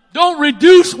 Don't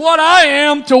reduce what I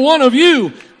am to one of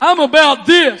you. I'm about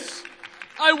this.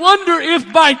 I wonder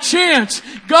if by chance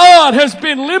God has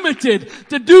been limited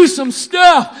to do some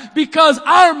stuff because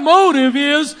our motive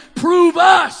is prove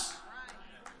us.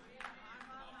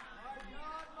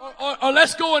 Or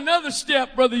let's go another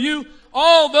step, brother.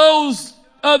 All those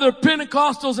other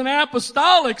Pentecostals and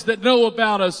apostolics that know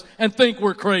about us and think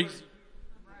we're crazy.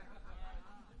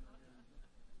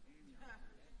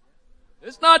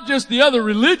 It's not just the other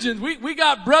religions. We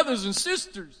got brothers and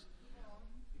sisters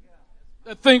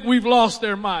that think we've lost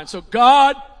their mind. So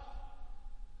God,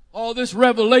 all this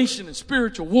revelation and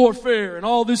spiritual warfare and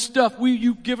all this stuff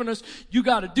you've given us, you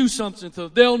got to do something so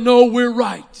they'll know we're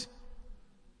right.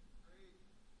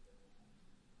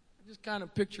 I just kind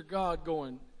of picture God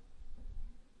going,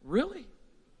 Really?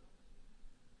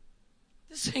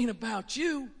 This ain't about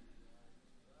you.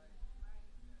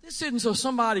 This isn't so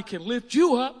somebody can lift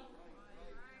you up.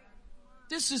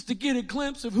 This is to get a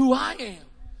glimpse of who I am.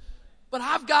 But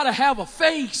I've got to have a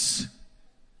face.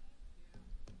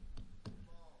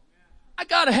 I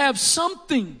got to have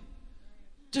something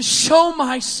to show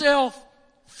myself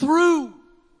through.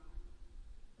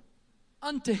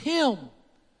 Unto Him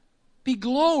be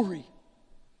glory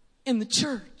in the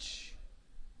church.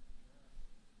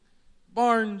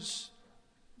 James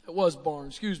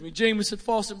at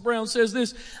Fawcett Brown says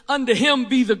this: unto Him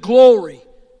be the glory,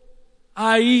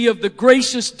 i.e. of the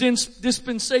gracious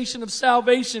dispensation of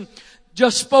salvation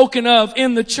just spoken of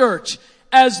in the church,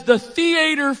 as the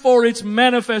theater for its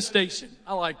manifestation.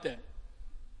 I like that.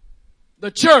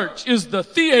 The church is the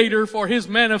theater for His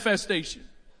manifestation.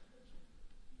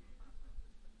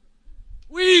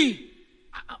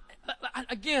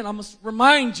 Again, I must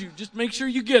remind you, just make sure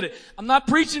you get it. I'm not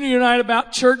preaching to you tonight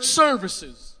about church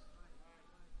services.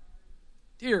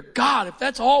 Dear God, if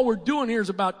that's all we're doing here is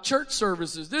about church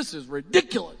services, this is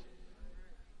ridiculous.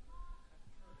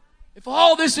 If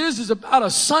all this is about a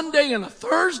Sunday and a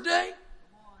Thursday,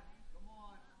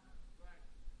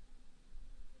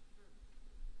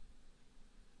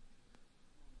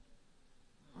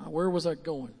 where was I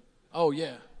going? Oh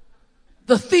yeah.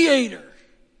 The theater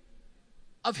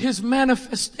of His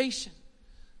manifestation.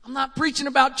 I'm not preaching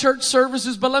about church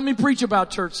services, but let me preach about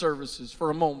church services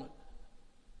for a moment.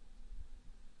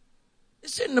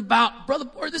 This isn't about, brother,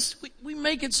 or this, we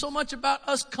make it so much about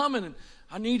us coming and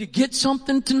I need to get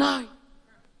something tonight.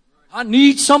 I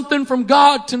need something from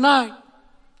God tonight.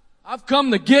 I've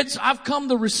come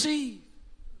to receive.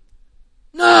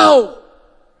 No.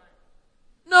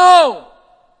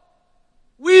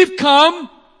 We've come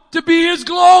to be His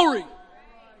glory.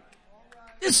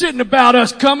 This isn't about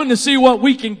us coming to see what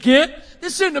we can get.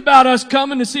 This isn't about us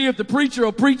coming to see if the preacher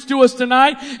will preach to us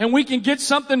tonight and we can get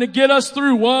something to get us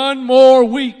through one more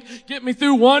week. Get me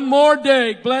through one more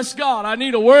day. Bless God. I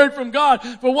need a word from God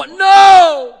for what?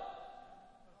 No!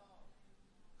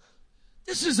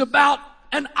 This is about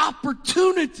an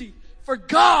opportunity for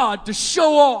God to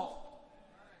show off.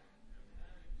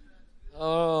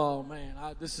 Oh man,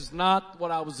 this is not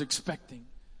what I was expecting.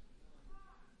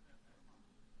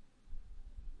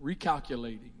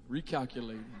 Recalculating.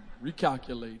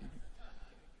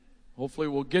 Hopefully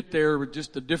we'll get there with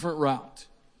just a different route.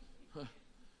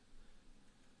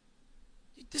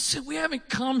 We haven't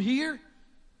come here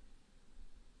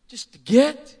just to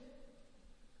get. In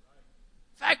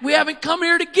fact, we haven't come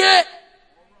here to get.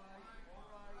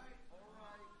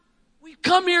 We've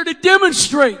come here to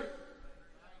demonstrate.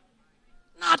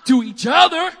 Not to each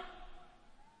other,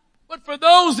 but for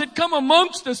those that come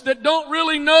amongst us that don't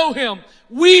really know Him.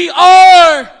 We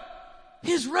are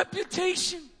His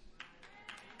reputation.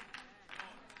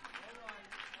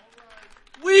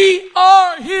 We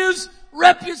are His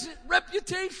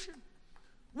reputation.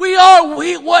 We are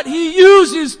what He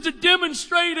uses to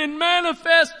demonstrate and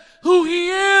manifest who He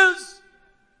is.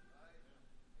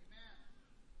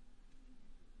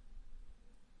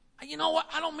 You know what?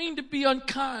 I don't mean to be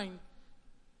unkind.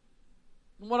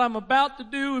 And what I'm about to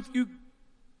do, if you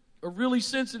are really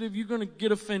sensitive, you're going to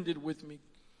get offended with me.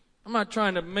 I'm not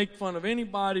trying to make fun of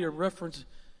anybody or reference.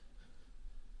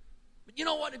 But you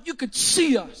know what? If you could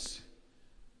see us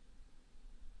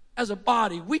as a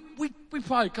body, we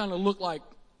probably kind of look like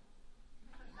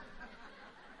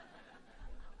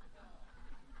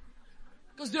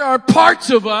because there are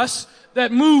parts of us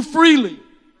that move freely.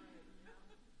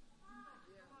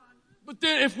 But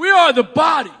then if we are the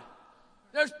body,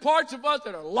 there's parts of us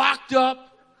that are locked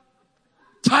up,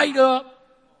 tied up,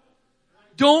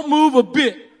 don't move a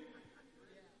bit.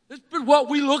 This is what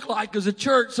we look like as a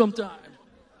church sometimes.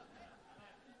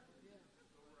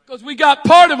 Because we got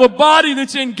part of a body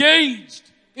that's engaged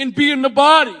in being the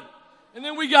body. And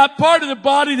then we got part of the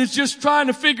body that's just trying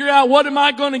to figure out what am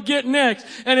I going to get next.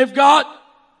 And if God,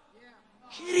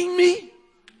 kidding me?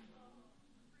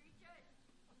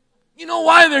 You know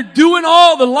why they're doing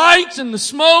all the lights and the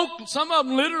smoke? Some of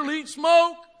them literally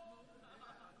smoke.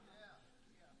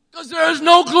 Because there is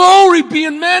no glory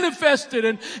being manifested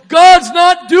and God's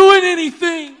not doing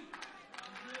anything.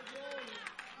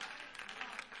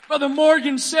 Brother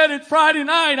Morgan said it Friday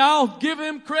night. I'll give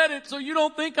him credit so you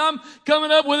don't think I'm coming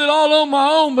up with it all on my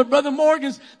own. But Brother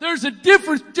Morgan's, there's a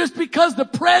difference. Just because the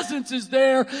presence is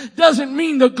there doesn't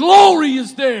mean the glory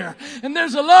is there. And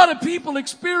there's a lot of people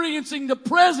experiencing the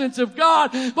presence of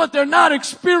God, but they're not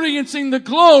experiencing the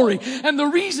glory. And the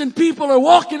reason people are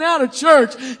walking out of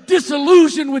church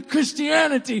disillusioned with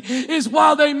Christianity is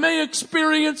while they may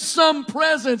experience some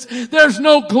presence, there's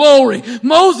no glory.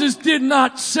 Moses did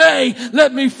not say,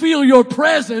 let me feel your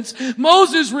presence.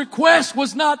 Moses' request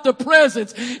was not the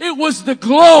presence. It was the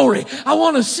glory. I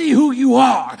want to see who you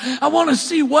are. I want to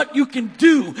see what you can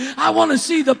do. I want to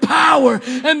see the power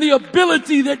and the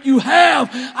ability that you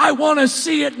have. I want to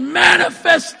see it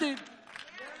manifested.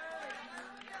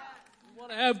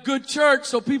 Have good church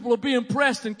so people will be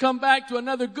impressed and come back to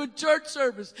another good church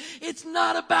service. It's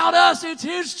not about us. It's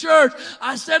His church.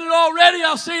 I said it already.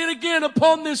 I'll say it again.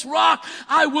 Upon this rock,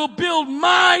 I will build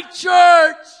my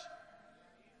church.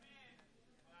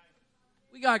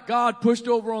 We got God pushed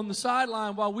over on the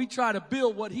sideline while we try to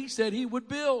build what He said He would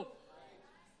build,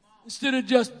 instead of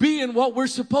just being what we're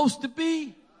supposed to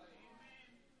be.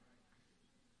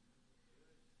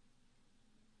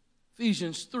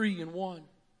 Ephesians 3:1.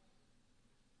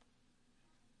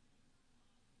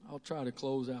 I'll try to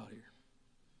close out here.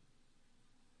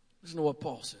 Listen to what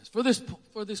Paul says. For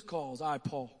this cause, I,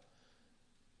 Paul,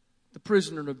 the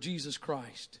prisoner of Jesus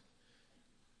Christ,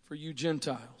 for you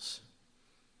Gentiles.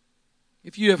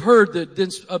 If you have heard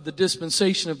of the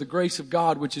dispensation of the grace of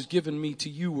God which is given me to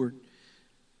youward,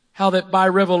 how that by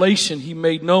revelation He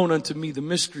made known unto me the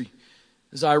mystery,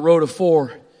 as I wrote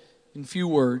afore in few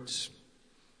words,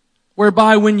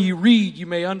 whereby when you read you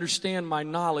may understand my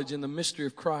knowledge in the mystery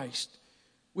of Christ,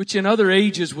 which in other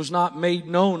ages was not made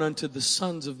known unto the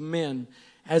sons of men,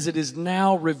 as it is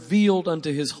now revealed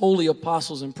unto His holy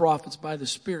apostles and prophets by the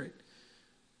Spirit,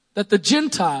 that the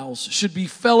Gentiles should be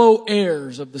fellow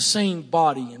heirs of the same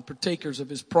body and partakers of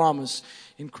His promise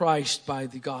in Christ by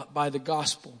the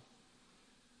gospel,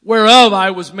 whereof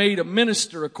I was made a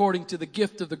minister according to the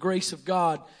gift of the grace of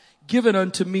God, given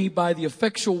unto me by the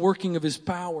effectual working of His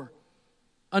power.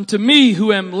 Unto me,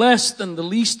 who am less than the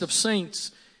least of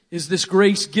saints, is this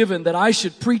grace given, that I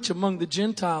should preach among the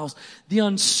Gentiles the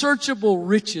unsearchable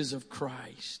riches of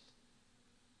Christ.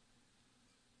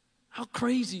 How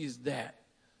crazy is that?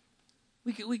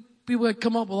 People had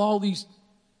come up with all these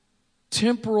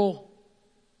temporal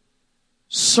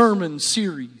sermon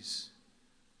series.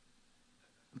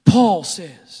 Paul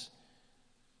says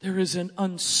there is an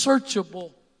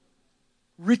unsearchable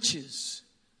riches.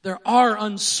 There are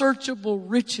unsearchable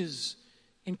riches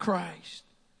in Christ.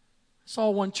 I saw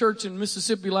one church in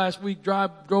Mississippi last week,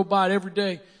 drove by it every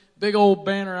day. Big old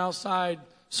banner outside.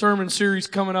 Sermon series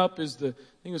coming up is I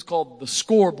think it's called the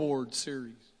Scoreboard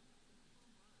series.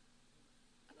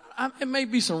 It may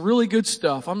be some really good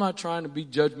stuff. I'm not trying to be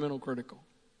judgmental critical.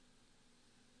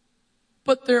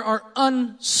 But there are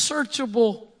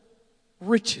unsearchable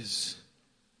riches.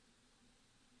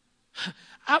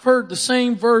 I've heard the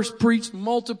same verse preached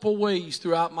multiple ways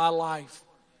throughout my life.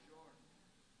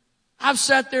 I've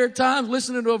sat there at times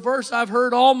listening to a verse I've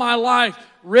heard all my life,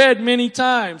 read many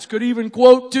times, could even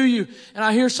quote to you, and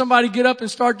I hear somebody get up and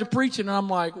start to preach it, and I'm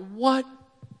like, what?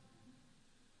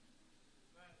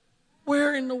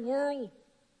 Where in the world?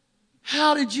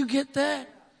 How did you get that?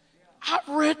 I've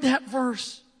read that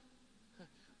verse.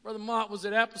 Brother Mott was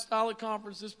at Apostolic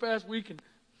Conference this past week, and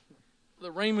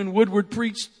Brother Raymond Woodward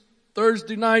preached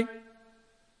Thursday night.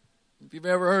 If you've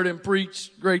ever heard him preach,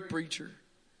 great preacher.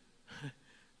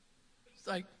 It's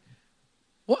like,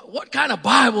 what kind of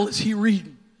Bible is he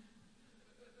reading?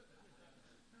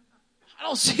 I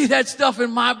don't see that stuff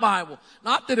in my Bible.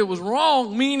 Not that it was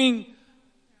wrong, meaning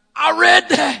I read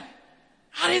that.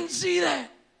 I didn't see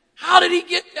that. How did he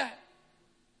get that?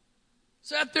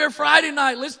 Sat there Friday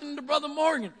night listening to Brother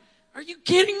Morgan. Are you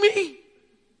kidding me?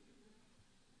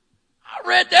 I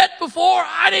read that before.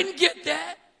 I didn't get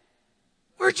that.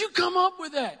 Where'd you come up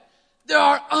with that? There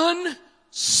are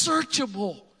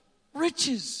unsearchable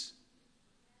riches.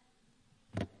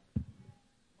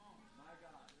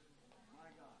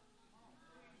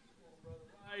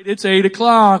 It's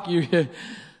 8:00.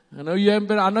 I know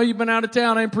you've been out of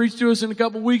town. I ain't preached to us in a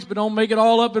couple of weeks, but don't make it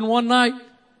all up in one night.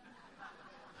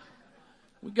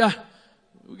 We got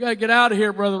to get out of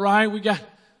here, Brother Ryan. We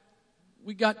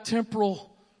got temporal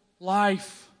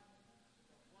life.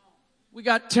 We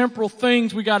got temporal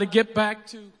things we got to get back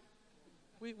to.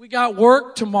 We got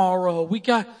work tomorrow. We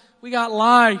got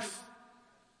life.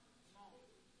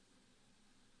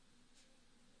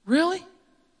 Really?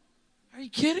 Are you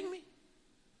kidding me?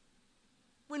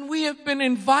 When we have been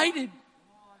invited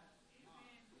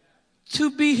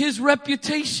to be His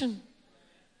reputation,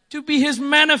 to be His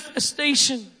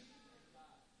manifestation,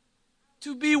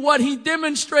 to be what He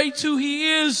demonstrates who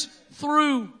He is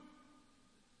through,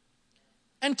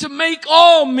 and to make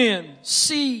all men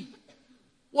see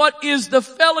what is the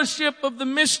fellowship of the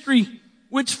mystery,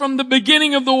 which from the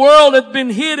beginning of the world hath been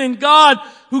hid in God,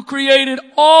 who created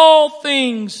all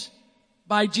things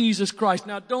by Jesus Christ.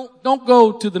 Now don't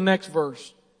go to the next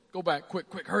verse. Go back, quick,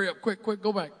 hurry up, quick,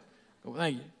 go back. Oh,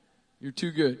 thank you. You're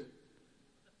too good.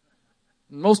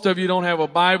 Most of you don't have a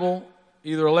Bible,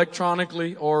 either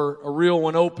electronically or a real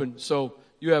one open, so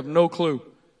you have no clue.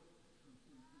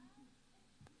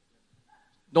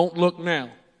 Don't look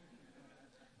now.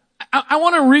 I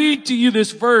want to read to you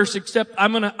this verse, except I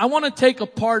want to take a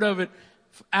part of it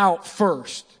out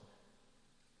first.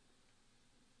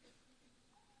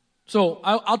 So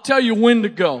I'll tell you when to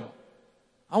go.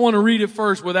 I want to read it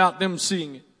first without them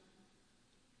seeing it.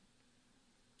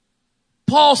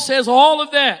 Paul says all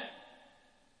of that.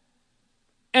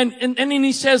 And then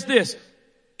he says this.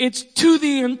 It's to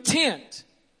the intent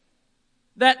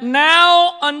that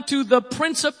now unto the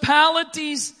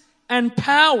principalities and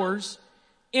powers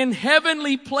in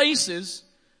heavenly places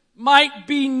might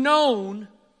be known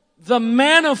the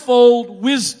manifold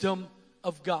wisdom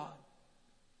of God.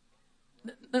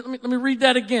 Let me read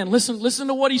that again. Listen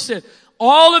to what he said.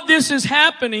 All of this is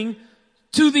happening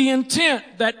to the intent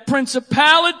that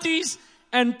principalities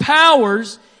and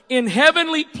powers in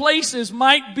heavenly places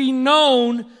might be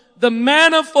known the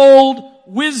manifold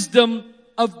wisdom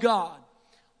of God.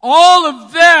 All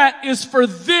of that is for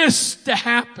this to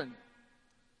happen.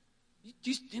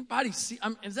 Anybody see?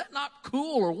 Is that not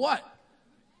cool or what?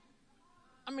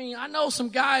 I mean, I know some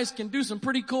guys can do some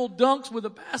pretty cool dunks with a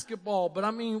basketball, but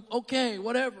okay,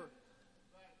 whatever.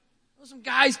 Some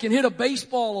guys can hit a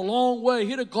baseball a long way,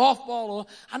 hit a golf ball.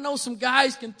 I know some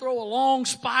guys can throw a long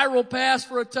spiral pass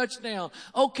for a touchdown.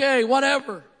 Okay,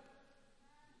 whatever.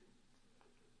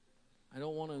 I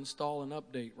don't want to install an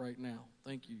update right now.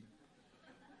 Thank you.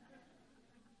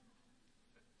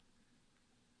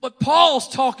 But Paul's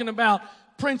talking about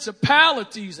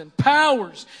principalities and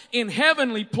powers in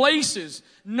heavenly places,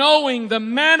 knowing the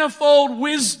manifold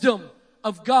wisdom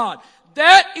of God.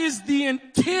 That is the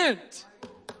intent.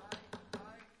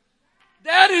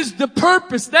 That is the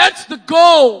purpose. That's the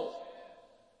goal.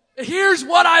 Here's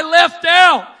what I left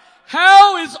out.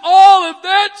 How is all of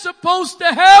that supposed to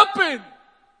happen?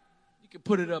 You can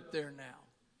put it up there now.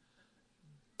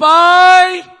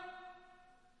 By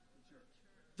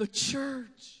the church.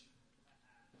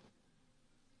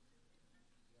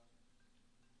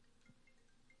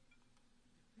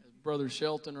 As Brother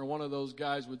Shelton or one of those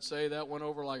guys would say, that went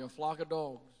over like a flock of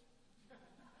dogs.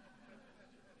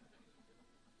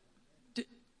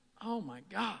 Oh my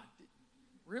God.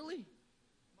 Really?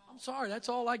 I'm sorry, that's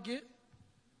all I get?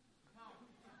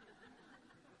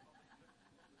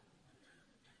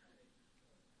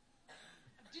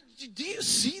 Do you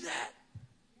see that?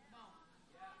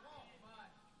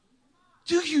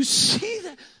 Do you see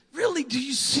that? Really, do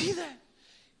you see that?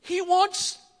 He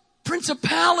wants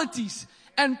principalities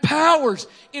and powers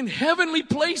in heavenly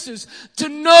places to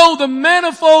know the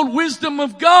manifold wisdom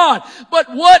of God.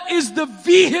 But what is the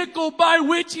vehicle by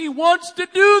which He wants to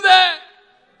do that?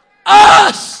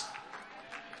 Us!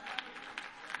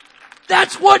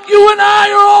 That's what you and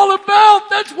I are all about.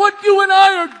 That's what you and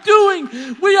I are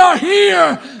doing. We are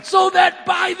here so that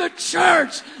by the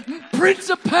church,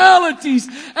 principalities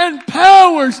and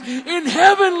powers in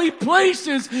heavenly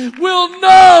places will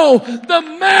know the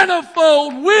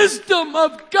manifold wisdom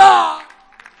of God.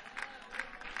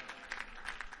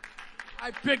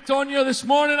 I picked on you this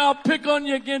morning. I'll pick on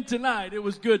you again tonight. It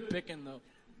was good picking though.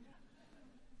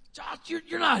 Josh,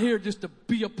 you're not here just to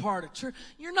be a part of church.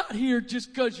 You're not here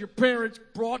just because your parents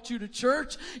brought you to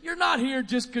church. You're not here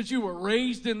just because you were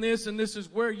raised in this and this is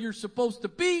where you're supposed to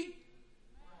be.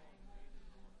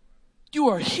 You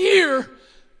are here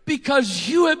because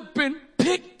you have been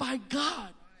picked by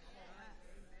God.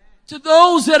 To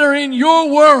those that are in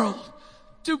your world,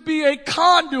 to be a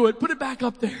conduit, put it back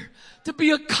up there, to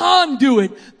be a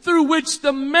conduit through which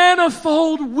the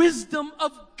manifold wisdom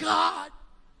of God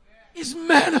is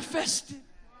manifested.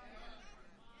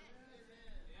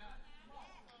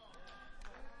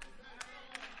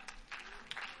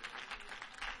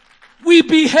 We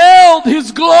beheld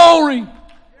His glory.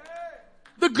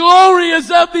 The glory is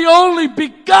of the only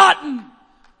begotten.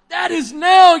 That is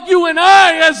now you and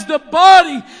I as the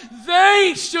body.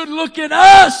 They should look at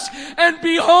us and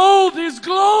behold His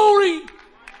glory.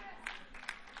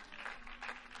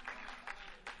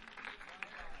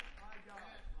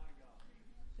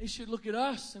 They should look at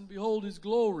us and behold His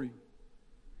glory.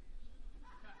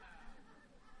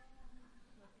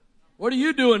 What are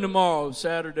you doing tomorrow,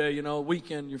 Saturday,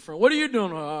 weekend, your friend? What are you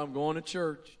doing? Oh, I'm going to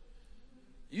church.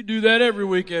 You do that every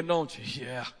weekend, don't you?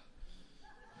 Yeah.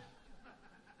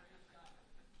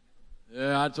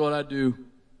 Yeah, that's what I do.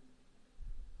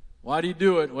 Why do you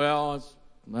do it? Well,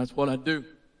 that's what I do.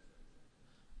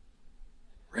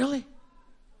 Really?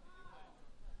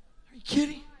 Are you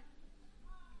kidding?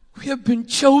 We have been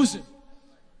chosen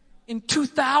in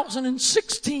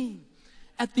 2016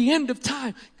 at the end of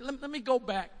time. Let me go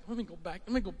back.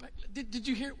 Did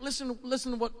you hear? Listen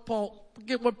to what Paul,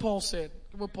 get what Paul said.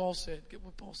 Get what Paul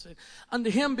said. Unto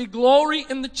him be glory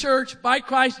in the church by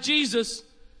Christ Jesus.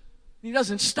 He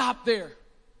doesn't stop there.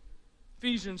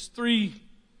 Ephesians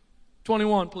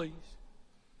 3:21, please.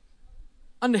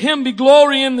 Unto him be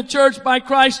glory in the church by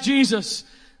Christ Jesus.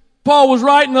 Paul was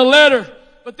writing a letter,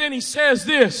 but then he says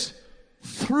this,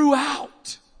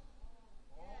 throughout.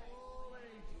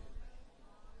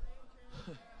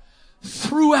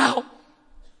 Throughout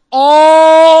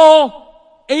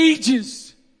all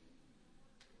ages.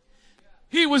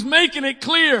 He was making it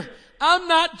clear, I'm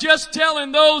not just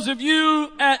telling those of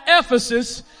you at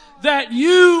Ephesus that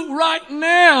you right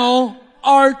now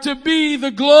are to be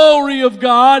the glory of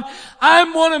God. I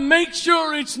want to make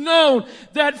sure it's known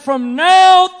that from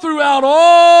now throughout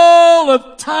all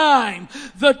of time,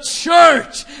 the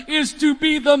church is to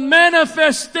be the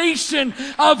manifestation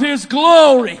of His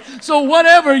glory. So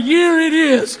whatever year it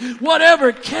is,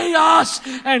 whatever chaos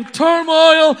and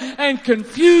turmoil and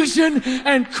confusion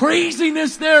and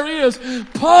craziness there is,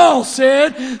 Paul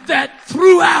said that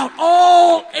throughout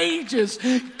all ages,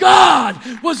 God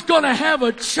was going to have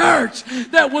a church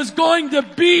that was going to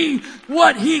be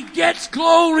what He gets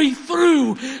glory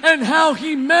through and how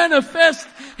He manifests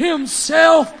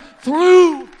Himself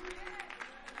through.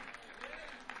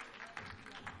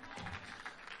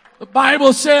 The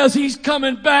Bible says He's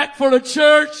coming back for a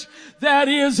church that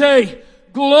is a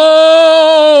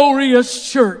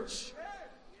glorious church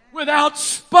without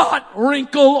spot,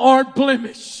 wrinkle, or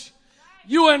blemish.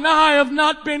 You and I have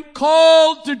not been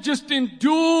called to just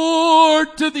endure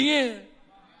to the end.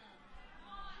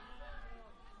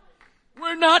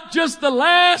 We're not just the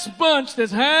last bunch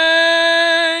that's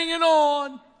hanging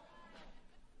on.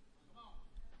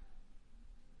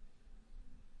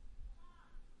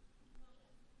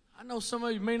 I know some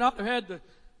of you may not have had the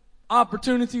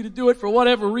opportunity to do it for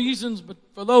whatever reasons, but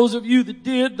for those of you that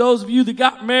did, those of you that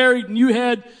got married and you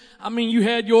had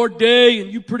your day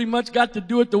and you pretty much got to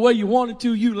do it the way you wanted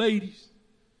to, you ladies.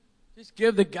 Just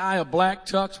give the guy a black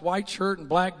tux, white shirt, and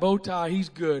black bow tie. He's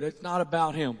good. It's not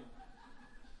about him.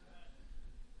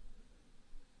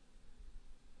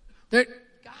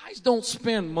 Guys don't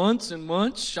spend months and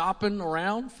months shopping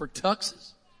around for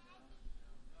tuxes.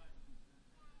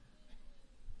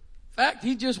 In fact,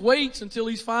 he just waits until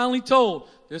he's finally told,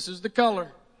 this is the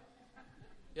color.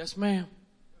 Yes, ma'am.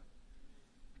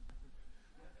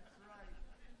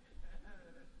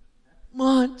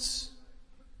 Months.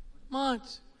 I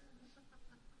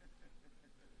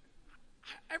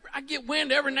get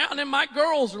wind every now and then my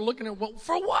girls are looking at, well,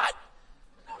 for what?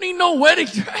 I don't need no wedding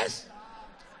dress.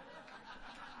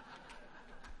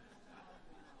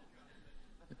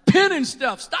 Pinning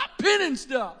stuff. Stop pinning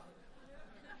stuff.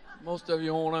 Most of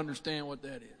you won't understand what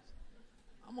that is.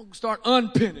 I'm going to start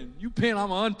unpinning. You pin, I'm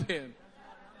going to unpin.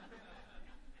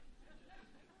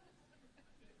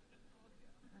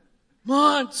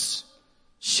 Months.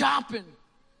 Shopping.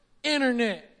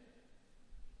 Internet.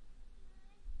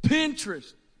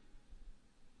 Pinterest.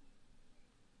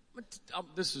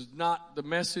 This is not the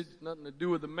message. Nothing to do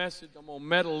with the message. I'm going to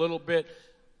meddle a little bit.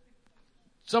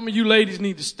 Some of you ladies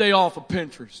need to stay off of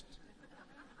Pinterest.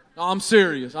 No, I'm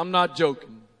serious. I'm not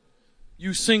joking.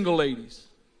 You single ladies.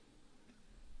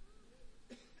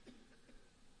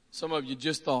 Some of you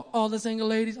just thought, all the single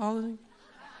ladies, all the single.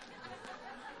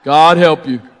 God help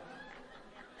you.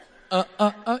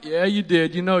 Yeah, you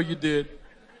did. You know you did.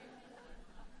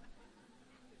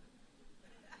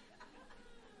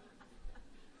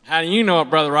 How do you know it,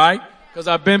 Brother Wright? Because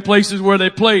I've been places where they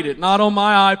played it. Not on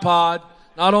my iPod,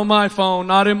 not on my phone,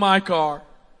 not in my car.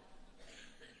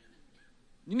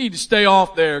 You need to stay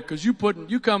off there because you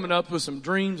coming up with some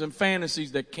dreams and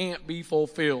fantasies that can't be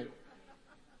fulfilled.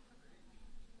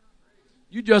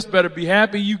 You just better be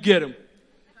happy you get them.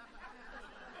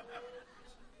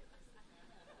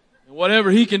 And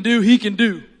whatever He can do, He can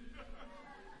do.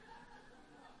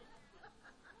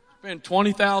 Spend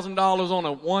 $20,000 on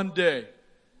it one day.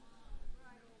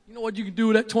 You know what you can do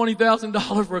with that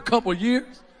 $20,000 for a couple of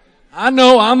years? I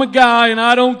know, I'm a guy and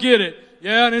I don't get it.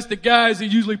 Yeah, and it's the guys that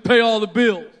usually pay all the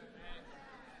bills.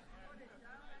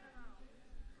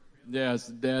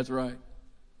 Yes, that's right.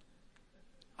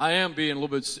 I am being a little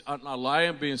bit, I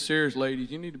am being serious,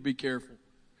 ladies. You need to be careful.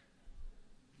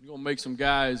 You're going to make some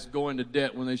guys go into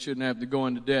debt when they shouldn't have to go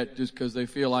into debt just because they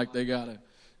feel like they got to.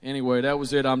 Anyway, that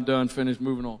was it. I'm done. Finished.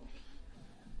 Moving on.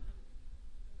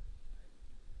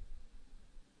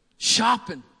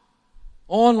 Shopping.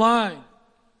 Online.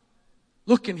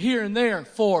 Looking here and there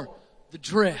for the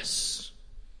dress.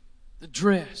 The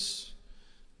dress.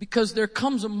 Because there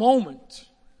comes a moment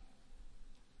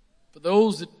for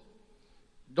those that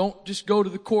don't just go to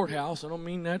the courthouse. I don't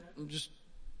mean that.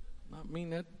 Not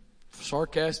mean that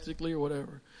sarcastically or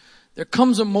whatever. There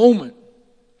comes a moment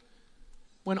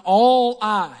when all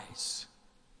eyes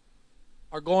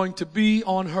are going to be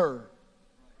on her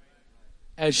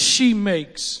as she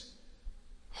makes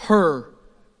her.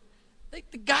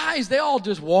 The guys, they all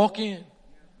just walk in.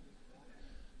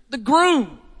 The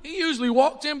groom, he usually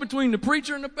walks in between the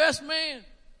preacher and the best man.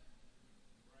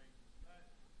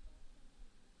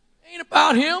 Ain't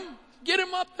about him. Get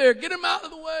him up there. Get him out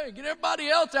of the way. Get everybody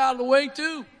else out of the way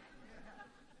too.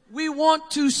 We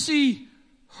want to see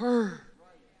her.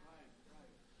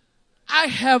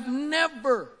 I've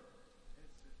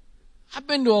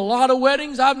been to a lot of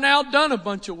weddings. I've now done a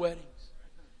bunch of weddings.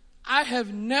 I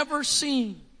have never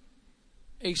seen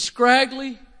a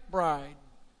scraggly bride.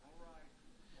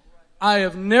 I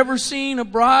have never seen a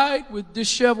bride with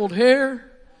disheveled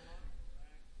hair,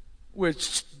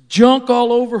 with junk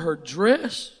all over her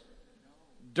dress,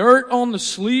 dirt on the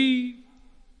sleeve,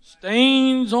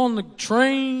 stains on the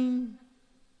train.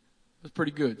 That's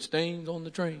pretty good. Stains on the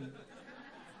train.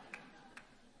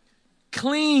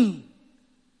 Clean,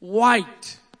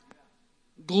 white,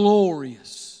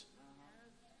 glorious.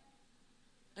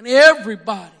 And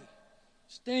everybody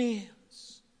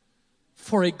stands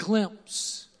for a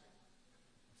glimpse.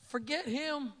 Forget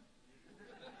him.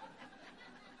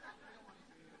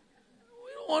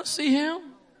 We don't want to see him.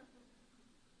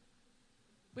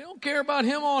 We don't care about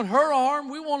him on her arm.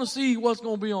 We want to see what's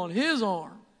going to be on his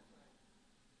arm.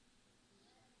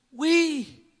 We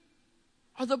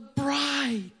are the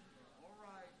bride.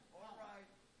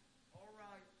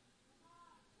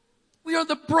 We are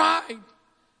the bride.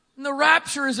 And the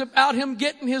rapture is about him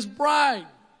getting his bride.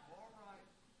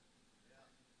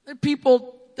 There are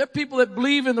people that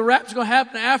believe in the rapture is going to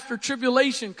happen after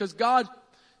tribulation because God,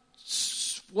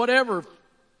 whatever,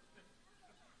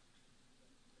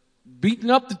 beating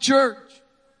up the church.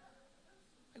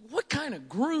 What kind of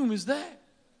groom is that?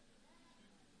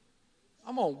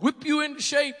 I'm going to whip you into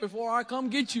shape before I come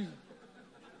get you.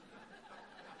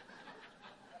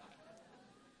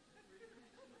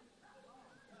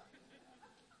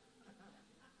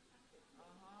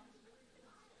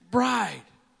 Bride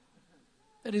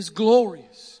that is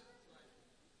glorious.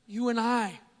 You and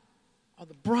I are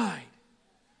the bride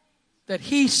that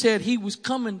he said he was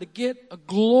coming to get a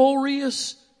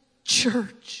glorious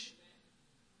church.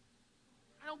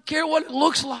 I don't care what it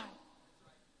looks like.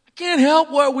 I can't help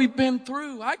what we've been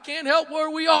through. I can't help where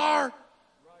we are.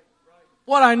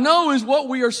 What I know is what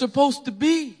we are supposed to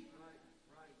be.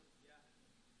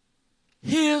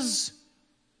 His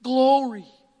glory.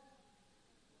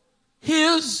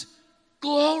 His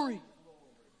glory.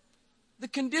 The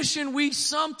condition we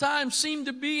sometimes seem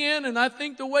to be in, and I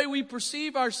think the way we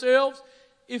perceive ourselves,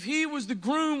 if he was the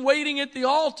groom waiting at the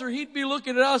altar, he'd be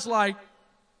looking at us like,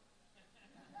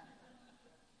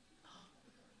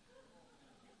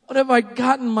 what have I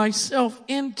gotten myself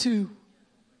into?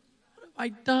 What have I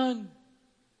done?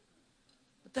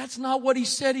 But that's not what he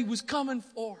said he was coming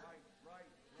for.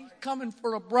 He's coming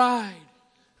for a bride.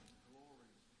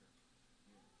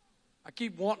 I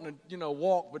keep wanting to,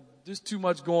 walk, but there's too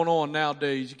much going on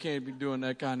nowadays. You can't be doing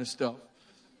that kind of stuff.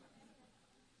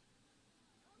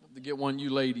 I have to get one of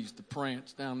you ladies to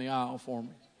prance down the aisle for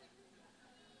me.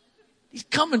 He's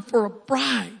coming for a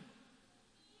bride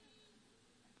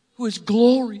who is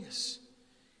glorious.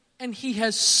 And he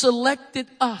has selected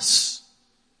us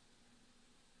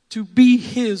to be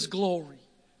his glory.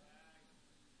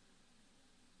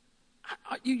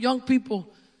 You young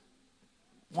people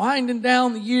winding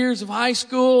down the years of high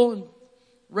school and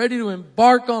ready to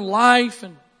embark on life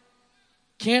and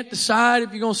can't decide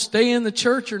if you're going to stay in the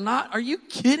church or not. Are you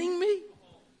kidding me?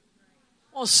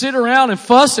 Want to sit around and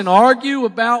fuss and argue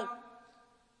about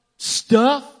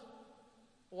stuff?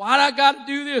 Why do I got to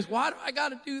do this? Why do I got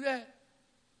to do that?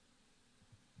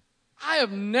 I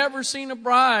have never seen a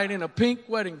bride in a pink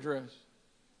wedding dress.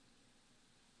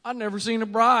 I've never seen a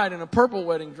bride in a purple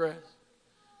wedding dress.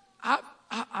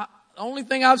 The only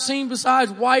thing I've seen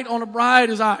besides white on a bride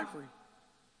is ivory.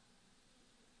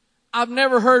 I've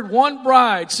never heard one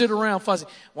bride sit around fussing.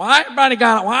 Why I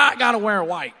gotta wear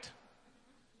white?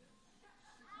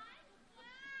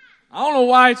 I don't know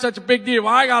why it's such a big deal.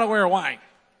 Why I gotta wear white?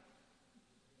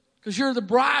 Because you're the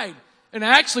bride. And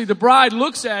actually the bride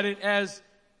looks at it as,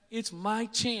 it's my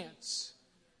chance.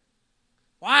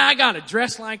 Why I gotta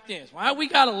dress like this? Why we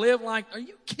gotta live like, are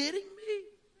you kidding me?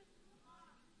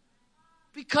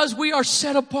 Because we are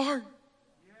set apart.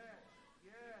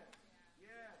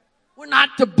 We're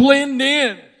not to blend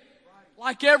in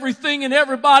like everything and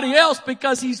everybody else,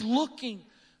 because He's looking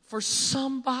for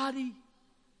somebody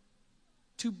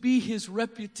to be His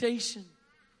reputation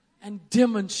and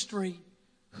demonstrate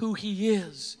who He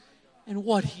is and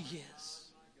what He is.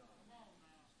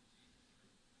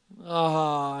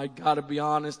 I gotta be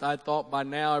honest, I thought by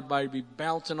now everybody would be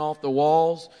bouncing off the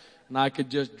walls and I could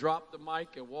just drop the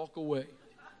mic and walk away.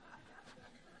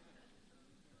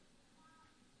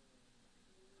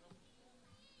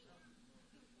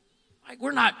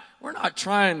 We're not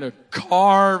trying to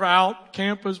carve out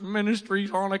campus ministries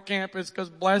on a campus because,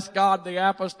 bless God, the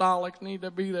apostolics need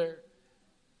to be there.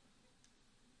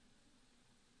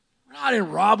 We're not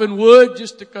in Robin Wood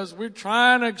just because we're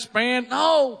trying to expand.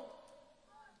 No.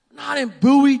 We're not in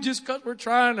Bowie just because we're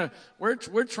trying to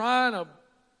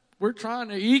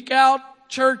eke out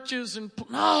churches and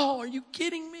no, are you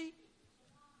kidding me?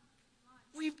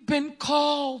 We've been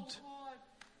called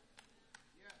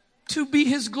to be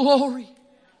His glory,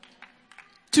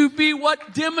 to be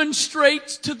what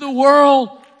demonstrates to the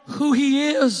world who He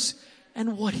is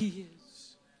and what He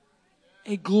is.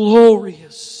 A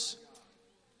glorious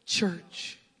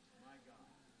church.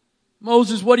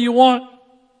 Moses, what do you want? I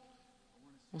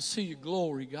want to see your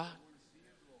glory, God.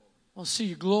 I want to see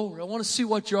your glory. I want to see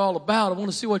what you're all about. I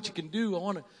want to see what you can do. I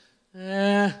want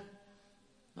to,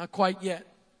 not quite yet.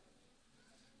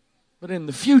 But in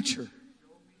the future,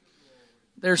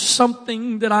 there's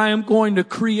something that I am going to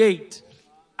create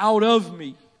out of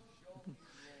me.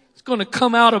 It's going to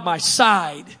come out of my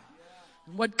side.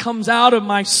 And what comes out of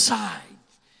my side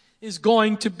is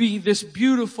going to be this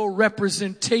beautiful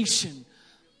representation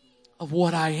of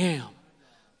what I am.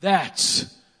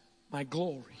 That's my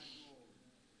glory.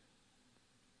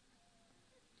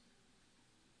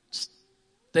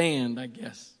 Stand, I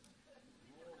guess.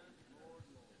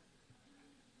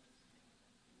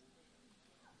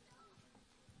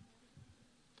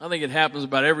 I think it happens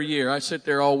about every year. I sit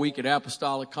there all week at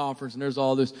Apostolic Conference and there's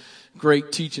all this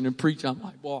great teaching and preaching. I'm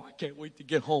like, boy, I can't wait to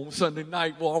get home Sunday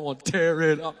night. Boy, I want to tear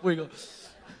it up. I'm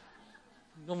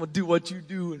going to do what you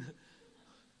do.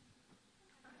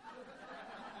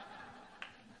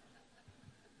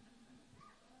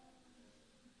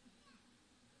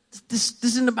 This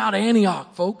isn't about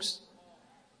Antioch, folks.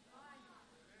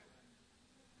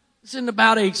 This isn't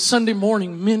about a Sunday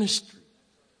morning ministry.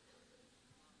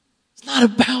 It's not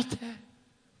about that.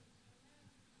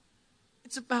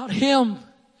 It's about Him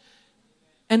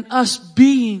and us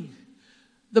being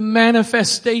the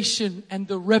manifestation and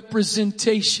the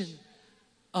representation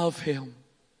of Him.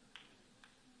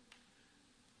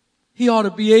 He ought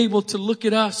to be able to look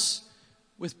at us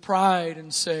with pride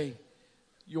and say,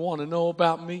 you want to know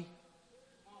about me?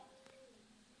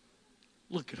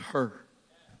 Look at her.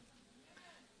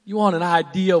 You want an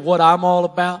idea of what I'm all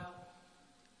about?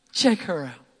 Check her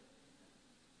out.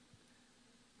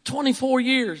 24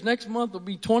 years. Next month will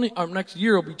be next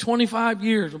year will be 25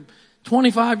 years.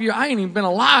 25 years. I ain't even been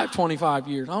alive 25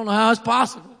 years. I don't know how it's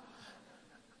possible.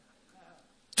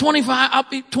 I'll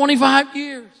be 25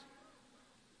 years.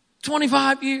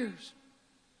 25 years.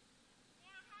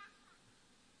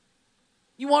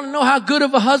 You want to know how good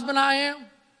of a husband I am?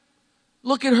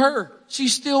 Look at her.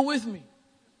 She's still with me.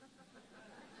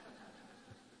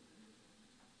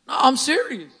 No, I'm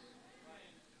serious.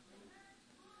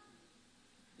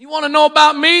 You want to know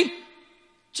about me?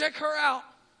 Check her out.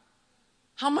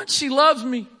 How much she loves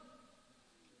me.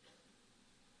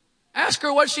 Ask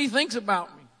her what she thinks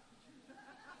about me.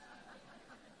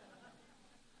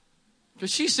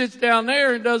 Because she sits down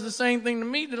there and does the same thing to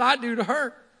me that I do to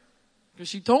her. Because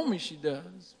she told me she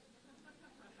does.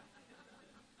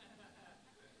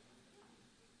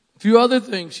 A few other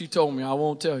things she told me I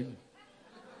won't tell you.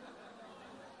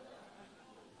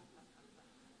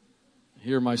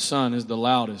 Here my son is the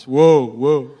loudest. Whoa,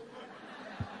 whoa.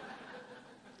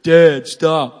 Dad,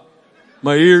 stop.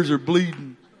 My ears are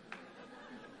bleeding.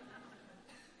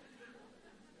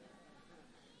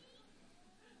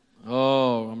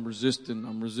 Oh, I'm resisting.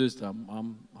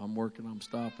 I'm working. I'm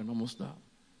stopping. I'm going to stop.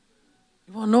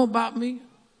 You want to know about me?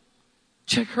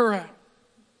 Check her out.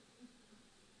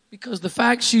 Because the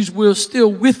fact she's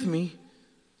still with me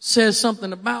says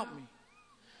something about me.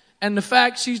 And the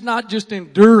fact she's not just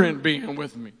enduring being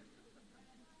with me.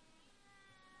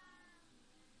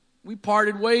 We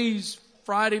parted ways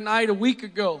Friday night a week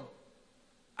ago.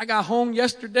 I got home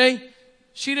yesterday.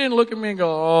 She didn't look at me and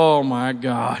go, oh my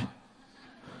God,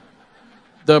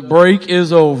 the break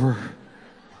is over. In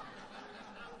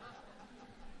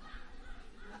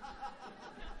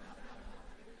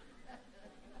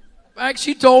fact,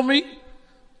 she told me,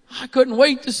 I couldn't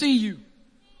wait to see you.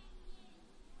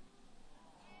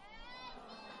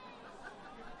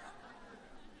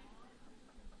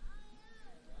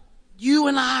 You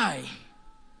and I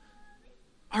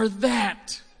are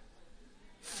that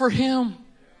for Him.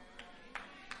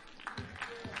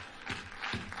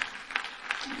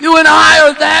 You and I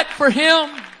are that for Him.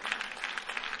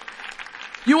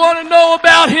 You want to know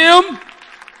about Him?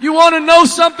 You want to know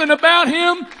something about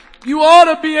Him? You ought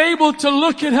to be able to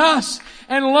look at us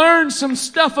and learn some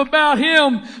stuff about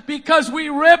Him, because we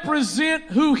represent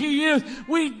who He is.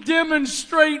 We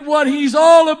demonstrate what He's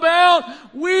all about.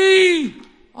 We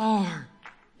are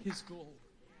His glory.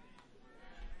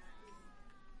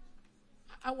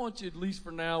 I want you, at least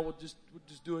for now, we'll just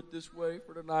do it this way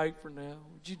for tonight, for now.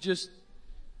 Would you just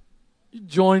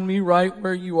join me right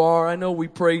where you are? I know we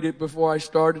prayed it before I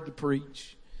started to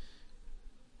preach.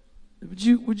 Would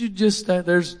you just,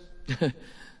 there's, at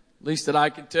least that I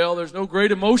can tell, there's no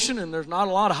great emotion and there's not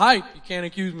a lot of hype. You can't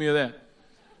accuse me of that.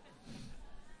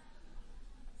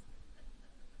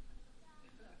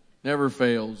 Never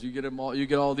fails. You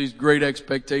get all these great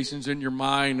expectations in your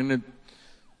mind, and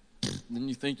then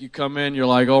you think you come in, you're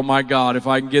like, oh my God, if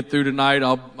I can get through tonight,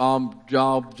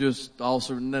 I'll just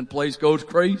also, and then place goes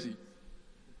crazy.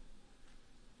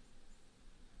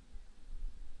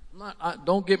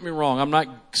 Don't get me wrong. I'm not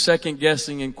second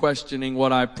guessing and questioning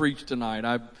what I preached tonight.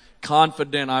 I'm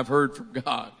confident I've heard from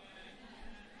God.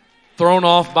 Thrown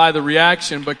off by the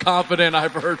reaction, but confident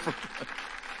I've heard from God.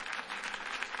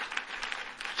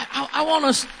 I want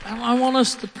us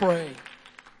to pray.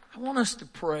 I want us to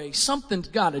pray. Something's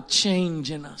got to change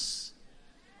in us.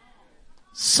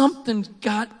 Something's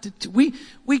got to. We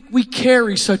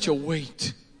carry such a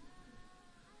weight.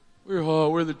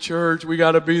 We're the church. We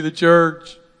got to be the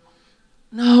church.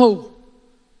 No.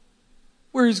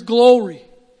 We're His glory.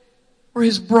 We're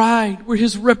His bride. We're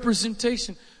His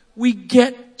representation. We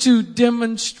get to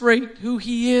demonstrate who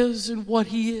He is and what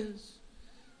He is.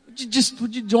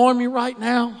 Would you join me right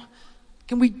now?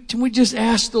 Can we just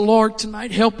ask the Lord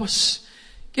tonight, help us.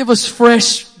 Give us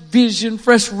fresh vision,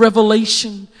 fresh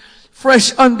revelation,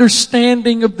 fresh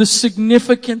understanding of the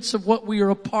significance of what we are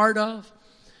a part of,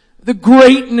 the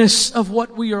greatness of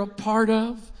what we are a part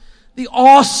of, the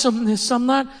awesomeness. I'm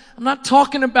not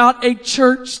talking about a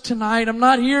church tonight. I'm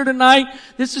not here tonight.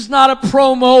 This is not a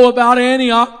promo about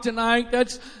Antioch tonight.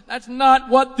 That's not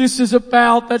what this is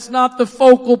about. That's not the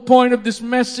focal point of this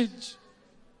message.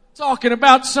 Talking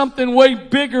about something way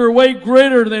bigger, way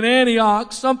greater than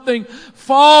Antioch. Something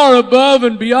far above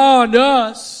and beyond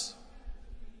us.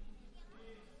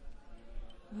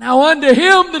 Now unto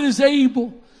Him that is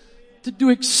able to do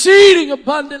exceeding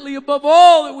abundantly above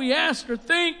all that we ask or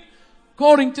think,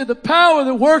 according to the power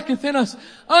that worketh in us,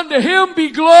 unto Him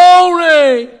be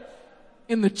glory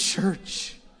in the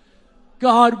church.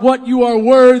 God, what you are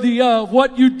worthy of,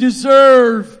 what you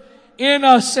deserve in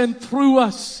us and through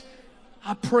us,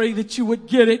 I pray that you would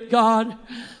get it, God.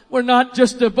 We're not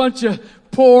just a bunch of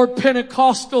poor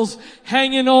Pentecostals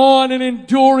hanging on and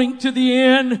enduring to the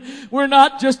end. We're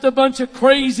not just a bunch of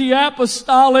crazy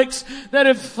apostolics that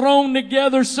have thrown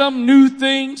together some new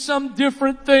thing, some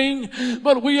different thing.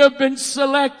 But we have been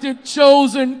selected,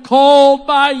 chosen, called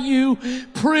by you,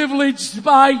 privileged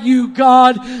by you,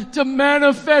 God, to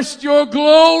manifest your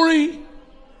glory.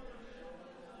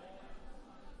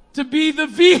 To be the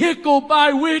vehicle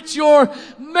by which your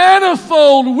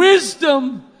manifold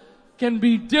wisdom can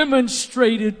be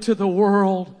demonstrated to the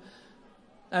world.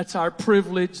 That's our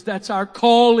privilege. That's our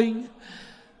calling.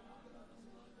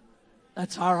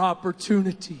 That's our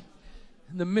opportunity.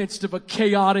 In the midst of a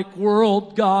chaotic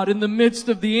world, God, in the midst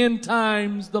of the end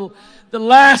times, the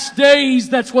last days,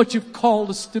 that's what you've called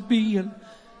us to be. And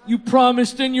you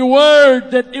promised in your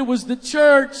word that it was the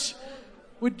church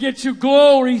would get you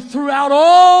glory throughout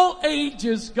all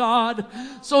ages, God.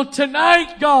 So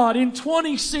tonight, God, in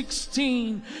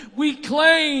 2016, we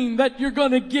claim that you're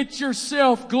going to get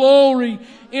yourself glory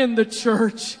in the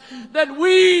church. That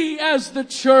we as the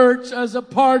church, as a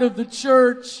part of the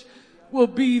church, will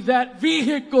be that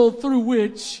vehicle through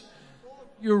which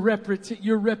your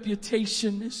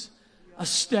reputation is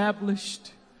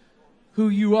established. Who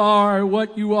you are,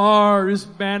 what you are is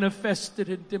manifested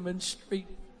and demonstrated.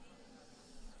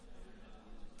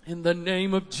 In the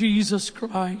name of Jesus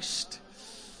Christ.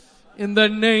 In the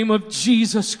name of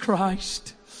Jesus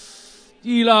Christ.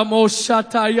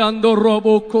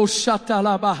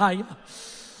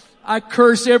 I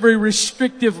curse every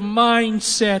restrictive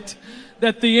mindset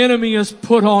that the enemy has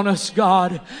put on us,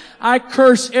 God. I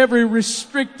curse every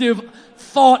restrictive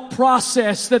thought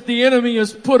process that the enemy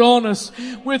has put on us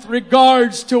with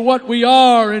regards to what we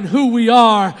are and who we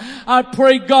are. I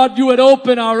pray, God, you would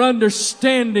open our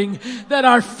understanding, that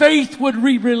our faith would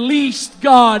be released,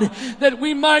 God, that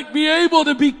we might be able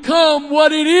to become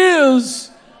what it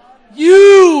is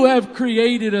you have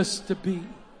created us to be.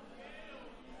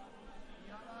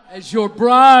 As your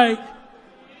bride,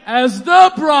 as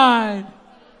the bride,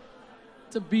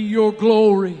 to be your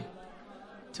glory,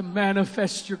 to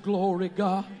manifest your glory,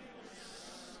 God.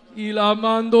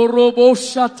 Ilamando robo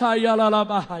shataya la la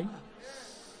bahaya.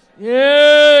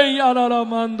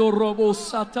 Yalalamando robo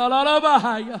satala la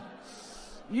bahaya.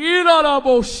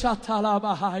 Ilalabo shatala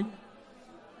bahaya.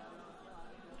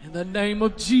 In the name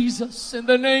of Jesus, in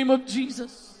the name of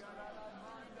Jesus,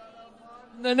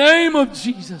 in the name of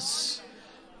Jesus.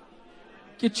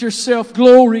 Get yourself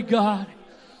glory, God.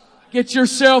 Get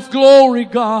yourself glory,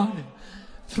 God.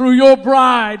 Through your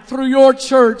bride, through your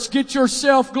church, get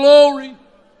yourself glory.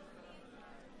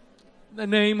 In the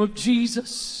name of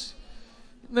Jesus.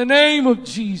 In the name of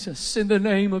Jesus. In the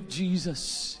name of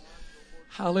Jesus.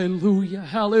 Hallelujah,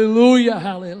 hallelujah,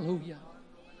 hallelujah.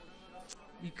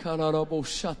 It's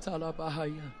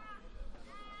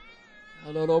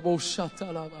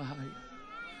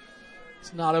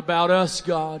not about us,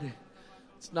 God.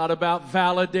 It's not about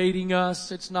validating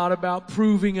us. It's not about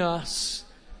proving us.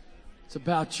 It's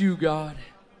about you, God.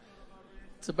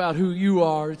 It's about who you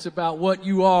are. It's about what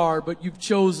you are, but you've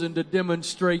chosen to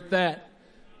demonstrate that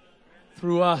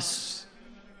through us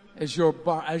as your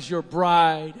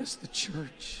bride, as the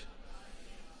church.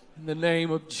 In the name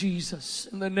of Jesus,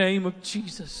 in the name of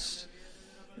Jesus,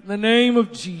 in the name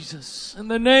of Jesus, in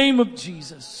the name of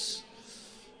Jesus.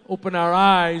 Open our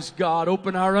eyes, God.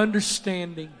 Open our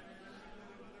understanding.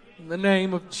 In the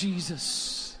name of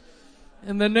Jesus.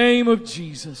 In the name of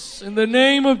Jesus. In the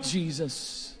name of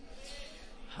Jesus.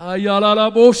 In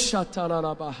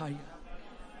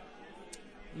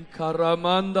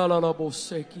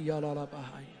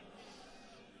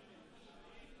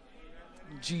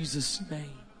Jesus'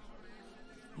 name.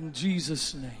 In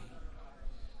Jesus' name.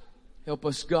 Help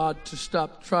us, God, to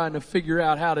stop trying to figure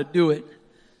out how to do it.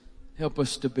 Help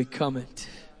us to become it.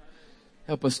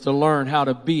 Help us to learn how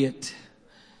to be it.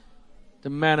 To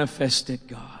manifest it,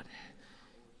 God.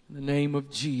 In the name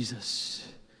of Jesus.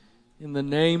 In the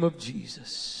name of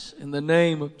Jesus. In the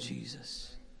name of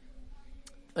Jesus.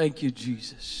 Thank you,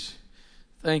 Jesus.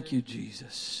 Thank you,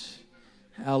 Jesus.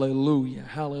 Hallelujah.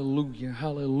 Hallelujah.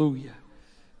 Hallelujah.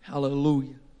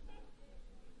 Hallelujah.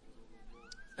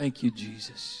 Thank you,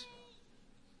 Jesus.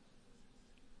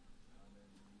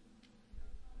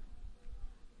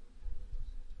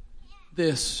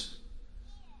 This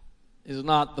is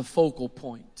not the focal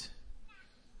point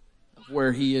of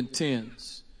where he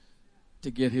intends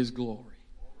to get his glory.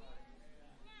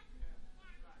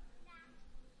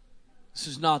 This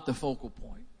is not the focal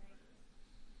point.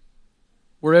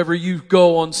 Wherever you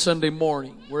go on Sunday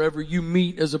morning, wherever you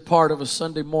meet as a part of a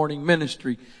Sunday morning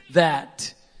ministry,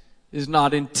 that is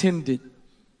not intended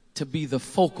to be the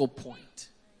focal point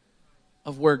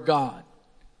of where God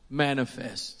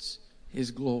manifests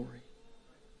his glory.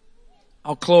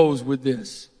 I'll close with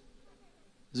this.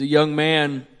 As a young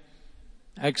man,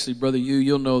 actually, Brother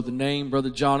you'll know the name, Brother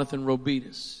Jonathan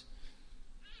Robitus.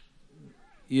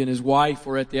 He and his wife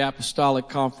were at the Apostolic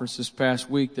Conference this past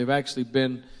week. They've actually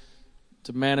been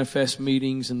to Manifest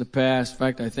meetings in the past. In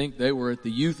fact, I think they were at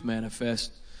the Youth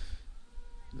Manifest,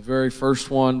 the very first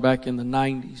one back in the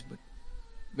 90s, but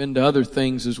been to other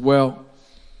things as well.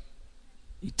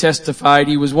 He testified.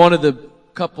 He was one of the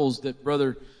couples that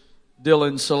Brother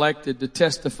Dylan selected to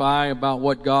testify about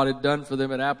what God had done for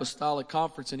them at Apostolic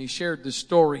Conference, and he shared this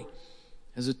story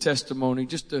as a testimony.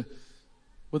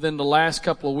 Within the last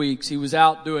couple of weeks, he was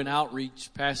out doing outreach,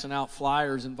 passing out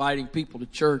flyers, inviting people to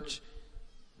church.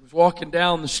 He was walking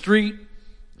down the street,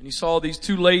 and he saw these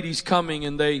two ladies coming,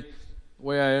 and the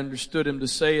way I understood him to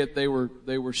say it, they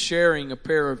were sharing a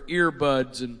pair of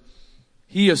earbuds, and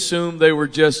he assumed they were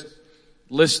just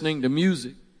listening to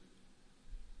music.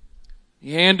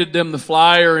 He handed them the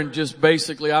flyer and just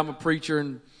basically, I'm a preacher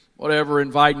and whatever,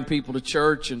 inviting people to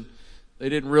church, and they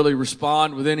didn't really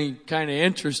respond with any kind of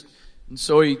interest. And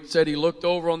so he said he looked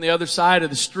over on the other side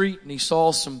of the street and he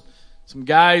saw some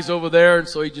guys over there, and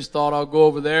so he just thought, I'll go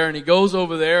over there. And he goes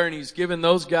over there and he's giving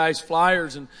those guys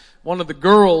flyers, and one of the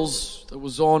girls that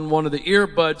was on one of the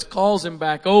earbuds calls him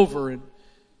back over, and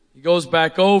he goes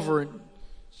back over and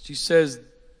she says,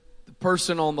 the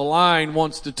person on the line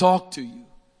wants to talk to you.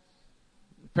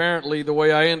 Apparently, the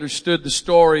way I understood the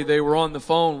story, they were on the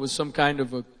phone with some kind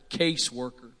of a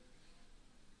caseworker.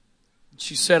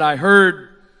 She said, I heard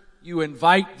you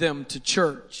invite them to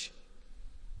church.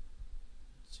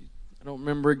 I don't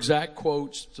remember exact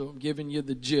quotes, so I'm giving you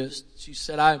the gist. She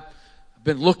said, I've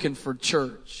been looking for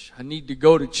church. I need to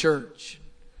go to church.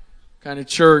 What kind of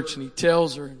church? And he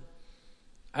tells her,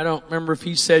 I don't remember if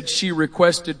he said she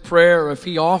requested prayer or if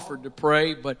he offered to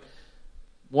pray, but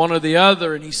one or the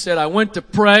other. And he said, I went to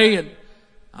pray and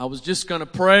I was just going to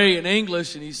pray in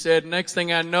English. And he said, next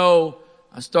thing I know,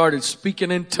 I started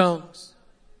speaking in tongues.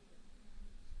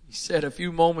 He said a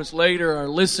few moments later, I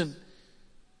listened.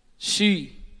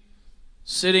 She,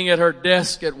 sitting at her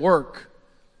desk at work,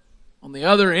 on the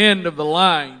other end of the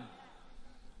line,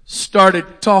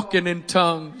 started talking in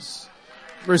tongues,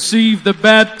 received the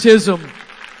baptism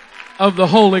of the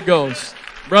Holy Ghost.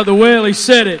 Brother Whaley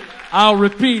said it. I'll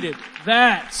repeat it.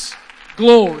 That's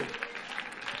glory.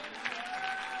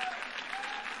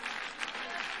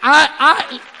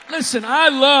 Listen,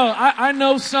 I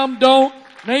know some don't,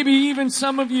 maybe even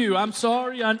some of you. I'm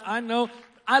sorry. I know.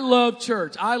 I love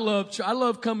church. I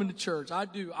love coming to church. I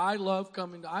do. I love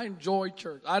coming. I enjoy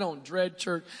church. I don't dread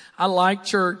church. I like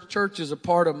church. Church is a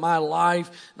part of my life.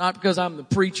 Not because I'm the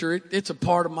preacher. It's a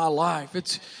part of my life.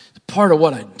 It's part of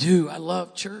what I do. I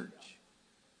love church.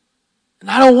 And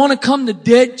I don't want to come to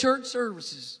dead church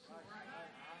services.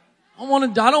 I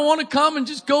don't want to come and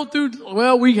just go through,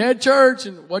 well, we had church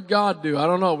and what God do? I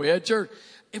don't know. We had church.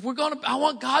 I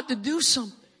want God to do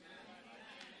something.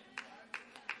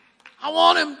 I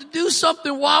want Him to do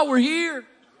something while we're here.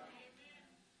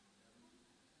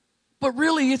 But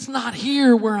really, it's not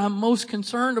here where I'm most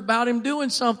concerned about Him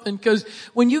doing something. Because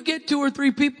when you get 2 or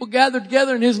 3 people gathered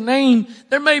together in His name,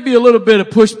 there may be a little bit of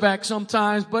pushback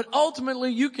sometimes. But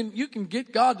ultimately, you can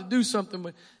get God to do something.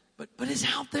 But it's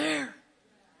out there.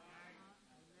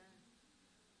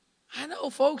 I know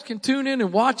folks can tune in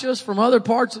and watch us from other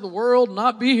parts of the world and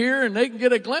not be here and they can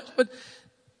get a glimpse. But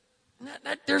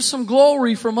there's some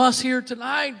glory from us here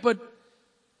tonight, but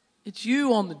it's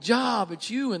you on the job. It's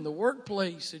you in the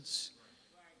workplace.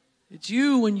 It's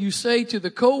you when you say to the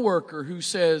coworker who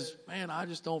says, man, I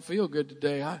just don't feel good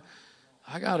today.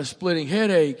 I got a splitting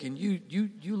headache. And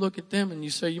you look at them and you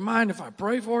say, you mind if I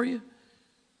pray for you?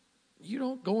 You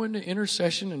don't go into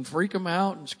intercession and freak them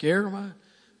out and scare them out.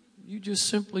 You just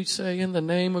simply say, in the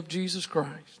name of Jesus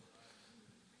Christ,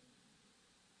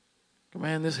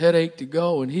 command this headache to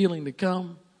go and healing to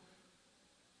come.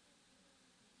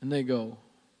 And they go,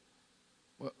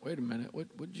 wait a minute, what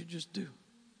did you just do?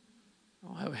 I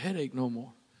don't have a headache no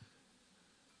more.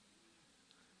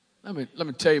 Let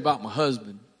me tell you about my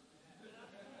husband.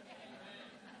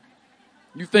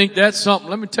 You think that's something?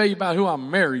 Let me tell you about who I'm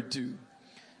married to.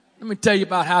 Let me tell you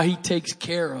about how he takes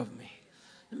care of me.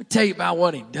 Let me tell you about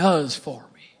what he does for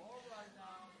me.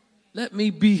 Let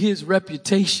me be his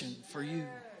reputation for you.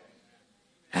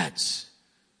 That's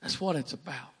what it's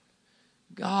about.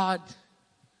 God,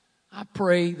 I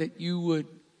pray that you would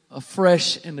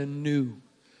afresh and anew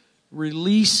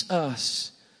release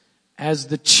us as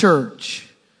the church.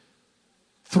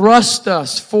 Thrust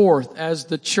us forth as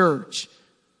the church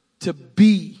to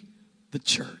be the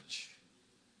church.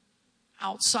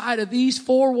 Outside of these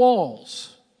 4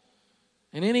 walls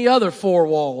and any other 4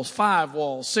 walls, 5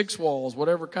 walls, 6 walls,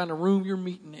 whatever kind of room you're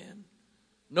meeting in.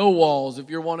 No walls if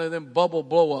you're one of them bubble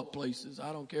blow up places.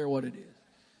 I don't care what it is.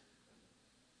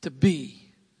 To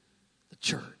be the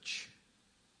church.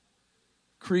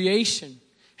 Creation.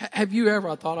 Have you ever,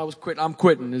 I thought I was quitting. I'm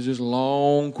quitting. It's just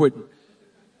long quitting.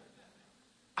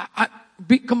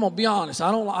 Come on, be honest.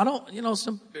 I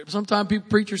don't, sometimes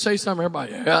preachers say something,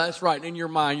 everybody, yeah, that's right. And in your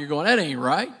mind, you're going, that ain't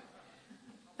right.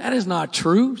 That is not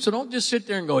true. So don't just sit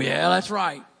there and go, yeah, that's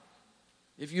right.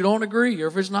 If you don't agree or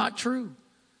if it's not true.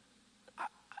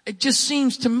 It just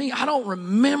seems to me, I don't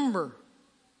remember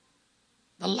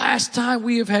the last time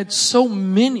we have had so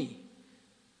many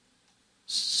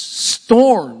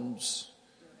storms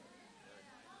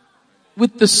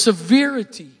with the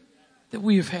severity that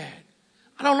we have had.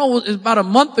 I don't know, it was about a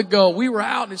month ago, we were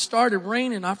out and it started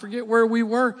raining. I forget where we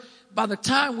were. By the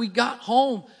time we got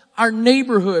home, our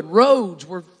neighborhood roads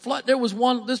were flooded. There was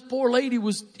this poor lady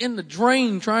was in the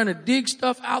drain trying to dig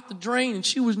stuff out the drain and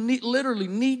she was literally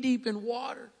knee deep in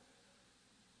water.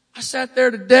 I sat there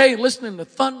today listening to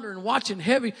thunder and watching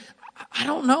heavy. I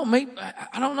don't know.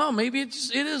 Maybe it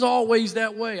is always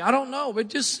that way. I don't know. But it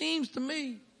just seems to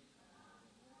me.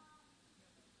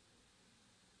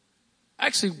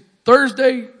 Actually,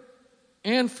 Thursday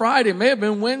and Friday, may have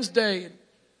been Wednesday,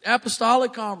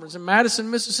 Apostolic Conference in Madison,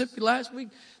 Mississippi last week.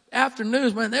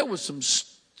 Afternoons, man, there was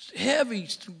heavy,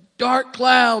 dark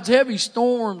clouds, heavy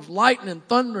storms, lightning,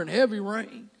 thunder, and heavy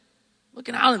rain.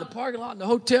 Looking out in the parking lot in the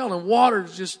hotel and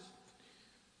water's just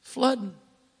flooding.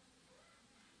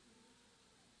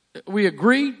 We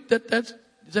agree that is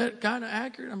that kind of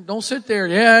accurate? Don't sit there.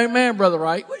 Yeah, amen, Brother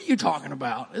Wright. What are you talking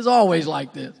about? It's always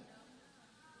like this.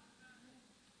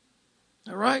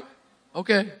 All right?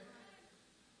 Okay.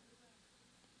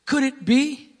 Could it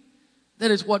be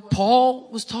that is what Paul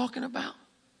was talking about?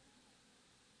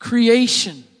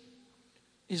 Creation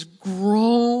is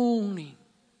groaning,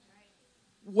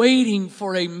 waiting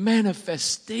for a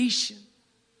manifestation.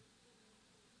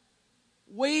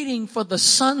 Waiting for the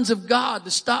sons of God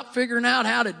to stop figuring out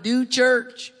how to do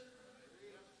church.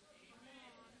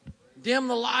 Dim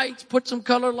the lights, put some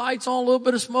colored lights on, a little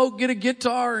bit of smoke, get a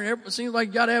guitar. And it seems like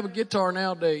you got to have a guitar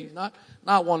nowadays. Not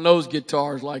one of those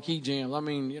guitars like he jams. I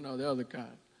mean, the other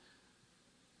kind.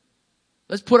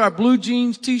 Let's put our blue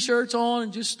jeans t-shirts on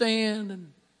and just stand.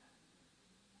 And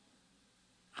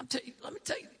let me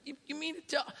tell you, you mean to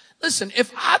tell? Listen,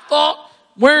 if I thought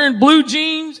wearing blue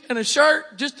jeans and a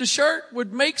shirt, just a shirt,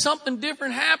 would make something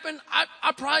different happen,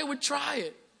 I probably would try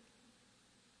it.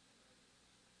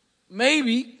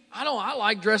 Maybe. I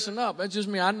like dressing up. That's just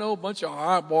me. I know a bunch of, all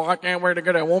right, boy, I can't wait to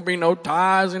get there. Won't be no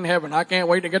ties in heaven. I can't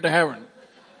wait to get to heaven.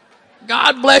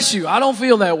 God bless you. I don't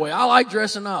feel that way. I like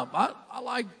dressing up. I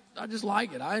just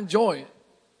like it. I enjoy it.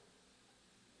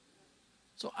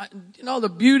 So, the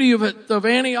beauty of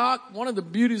Antioch, one of the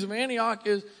beauties of Antioch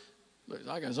is,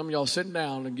 I got some of y'all sitting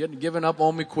down and giving up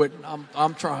on me quitting.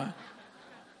 I'm trying.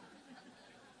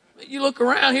 You look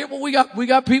around here, well, we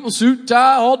got people suit and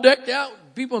tie, all decked out,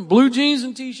 people in blue jeans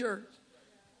and t-shirts.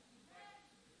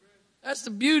 That's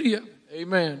the beauty of it.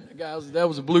 Amen. Guys, that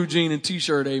was a blue jean and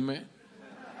t-shirt, amen.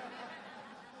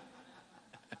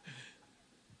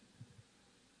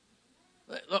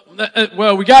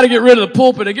 Well, we got to get rid of the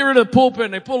pulpit. They get rid of the pulpit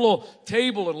and they put a little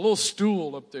table and a little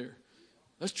stool up there.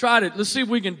 Let's see if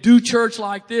we can do church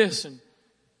like this and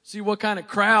see what kind of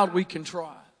crowd we can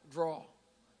draw.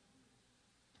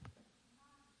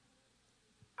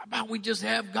 How about we just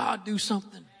have God do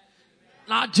something?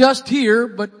 Not just here,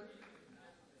 but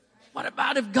what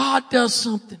about if God does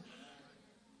something?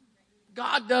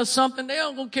 God does something, they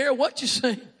don't care what you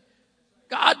say.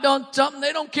 God done something,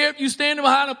 they don't care if you standing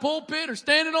behind a pulpit or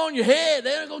standing on your head.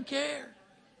 They don't gonna care.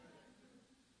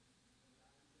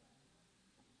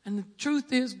 And the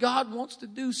truth is, God wants to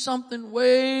do something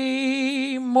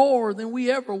way more than we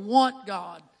ever want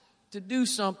God to do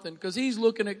something. Because He's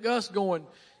looking at us going,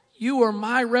 you are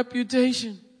my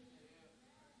reputation.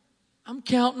 I'm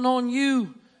counting on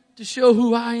you to show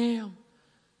who I am.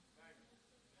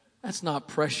 That's not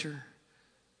pressure.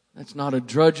 That's not a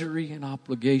drudgery and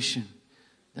obligation.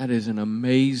 That is an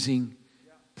amazing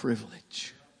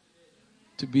privilege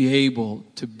to be able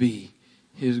to be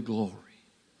His glory.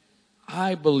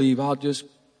 I believe I'll just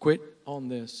quit on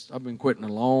this. I've been quitting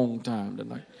a long time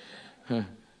tonight.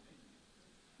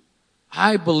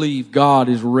 I believe God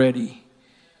is ready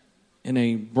in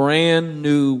a brand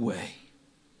new way.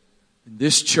 In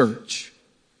this church,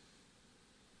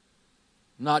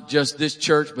 not just this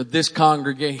church, but this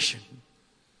congregation,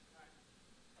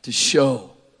 to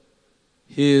show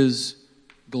His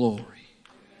glory.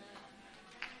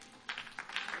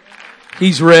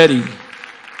 He's ready.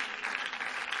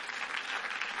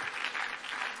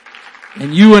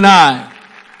 And you and I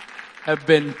have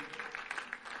been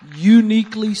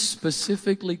uniquely,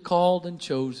 specifically called and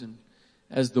chosen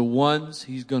as the ones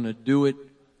He's going to do it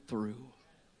through.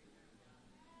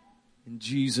 In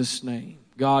Jesus' name.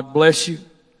 God bless you.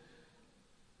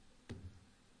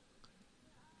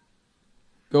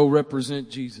 Go represent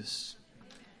Jesus.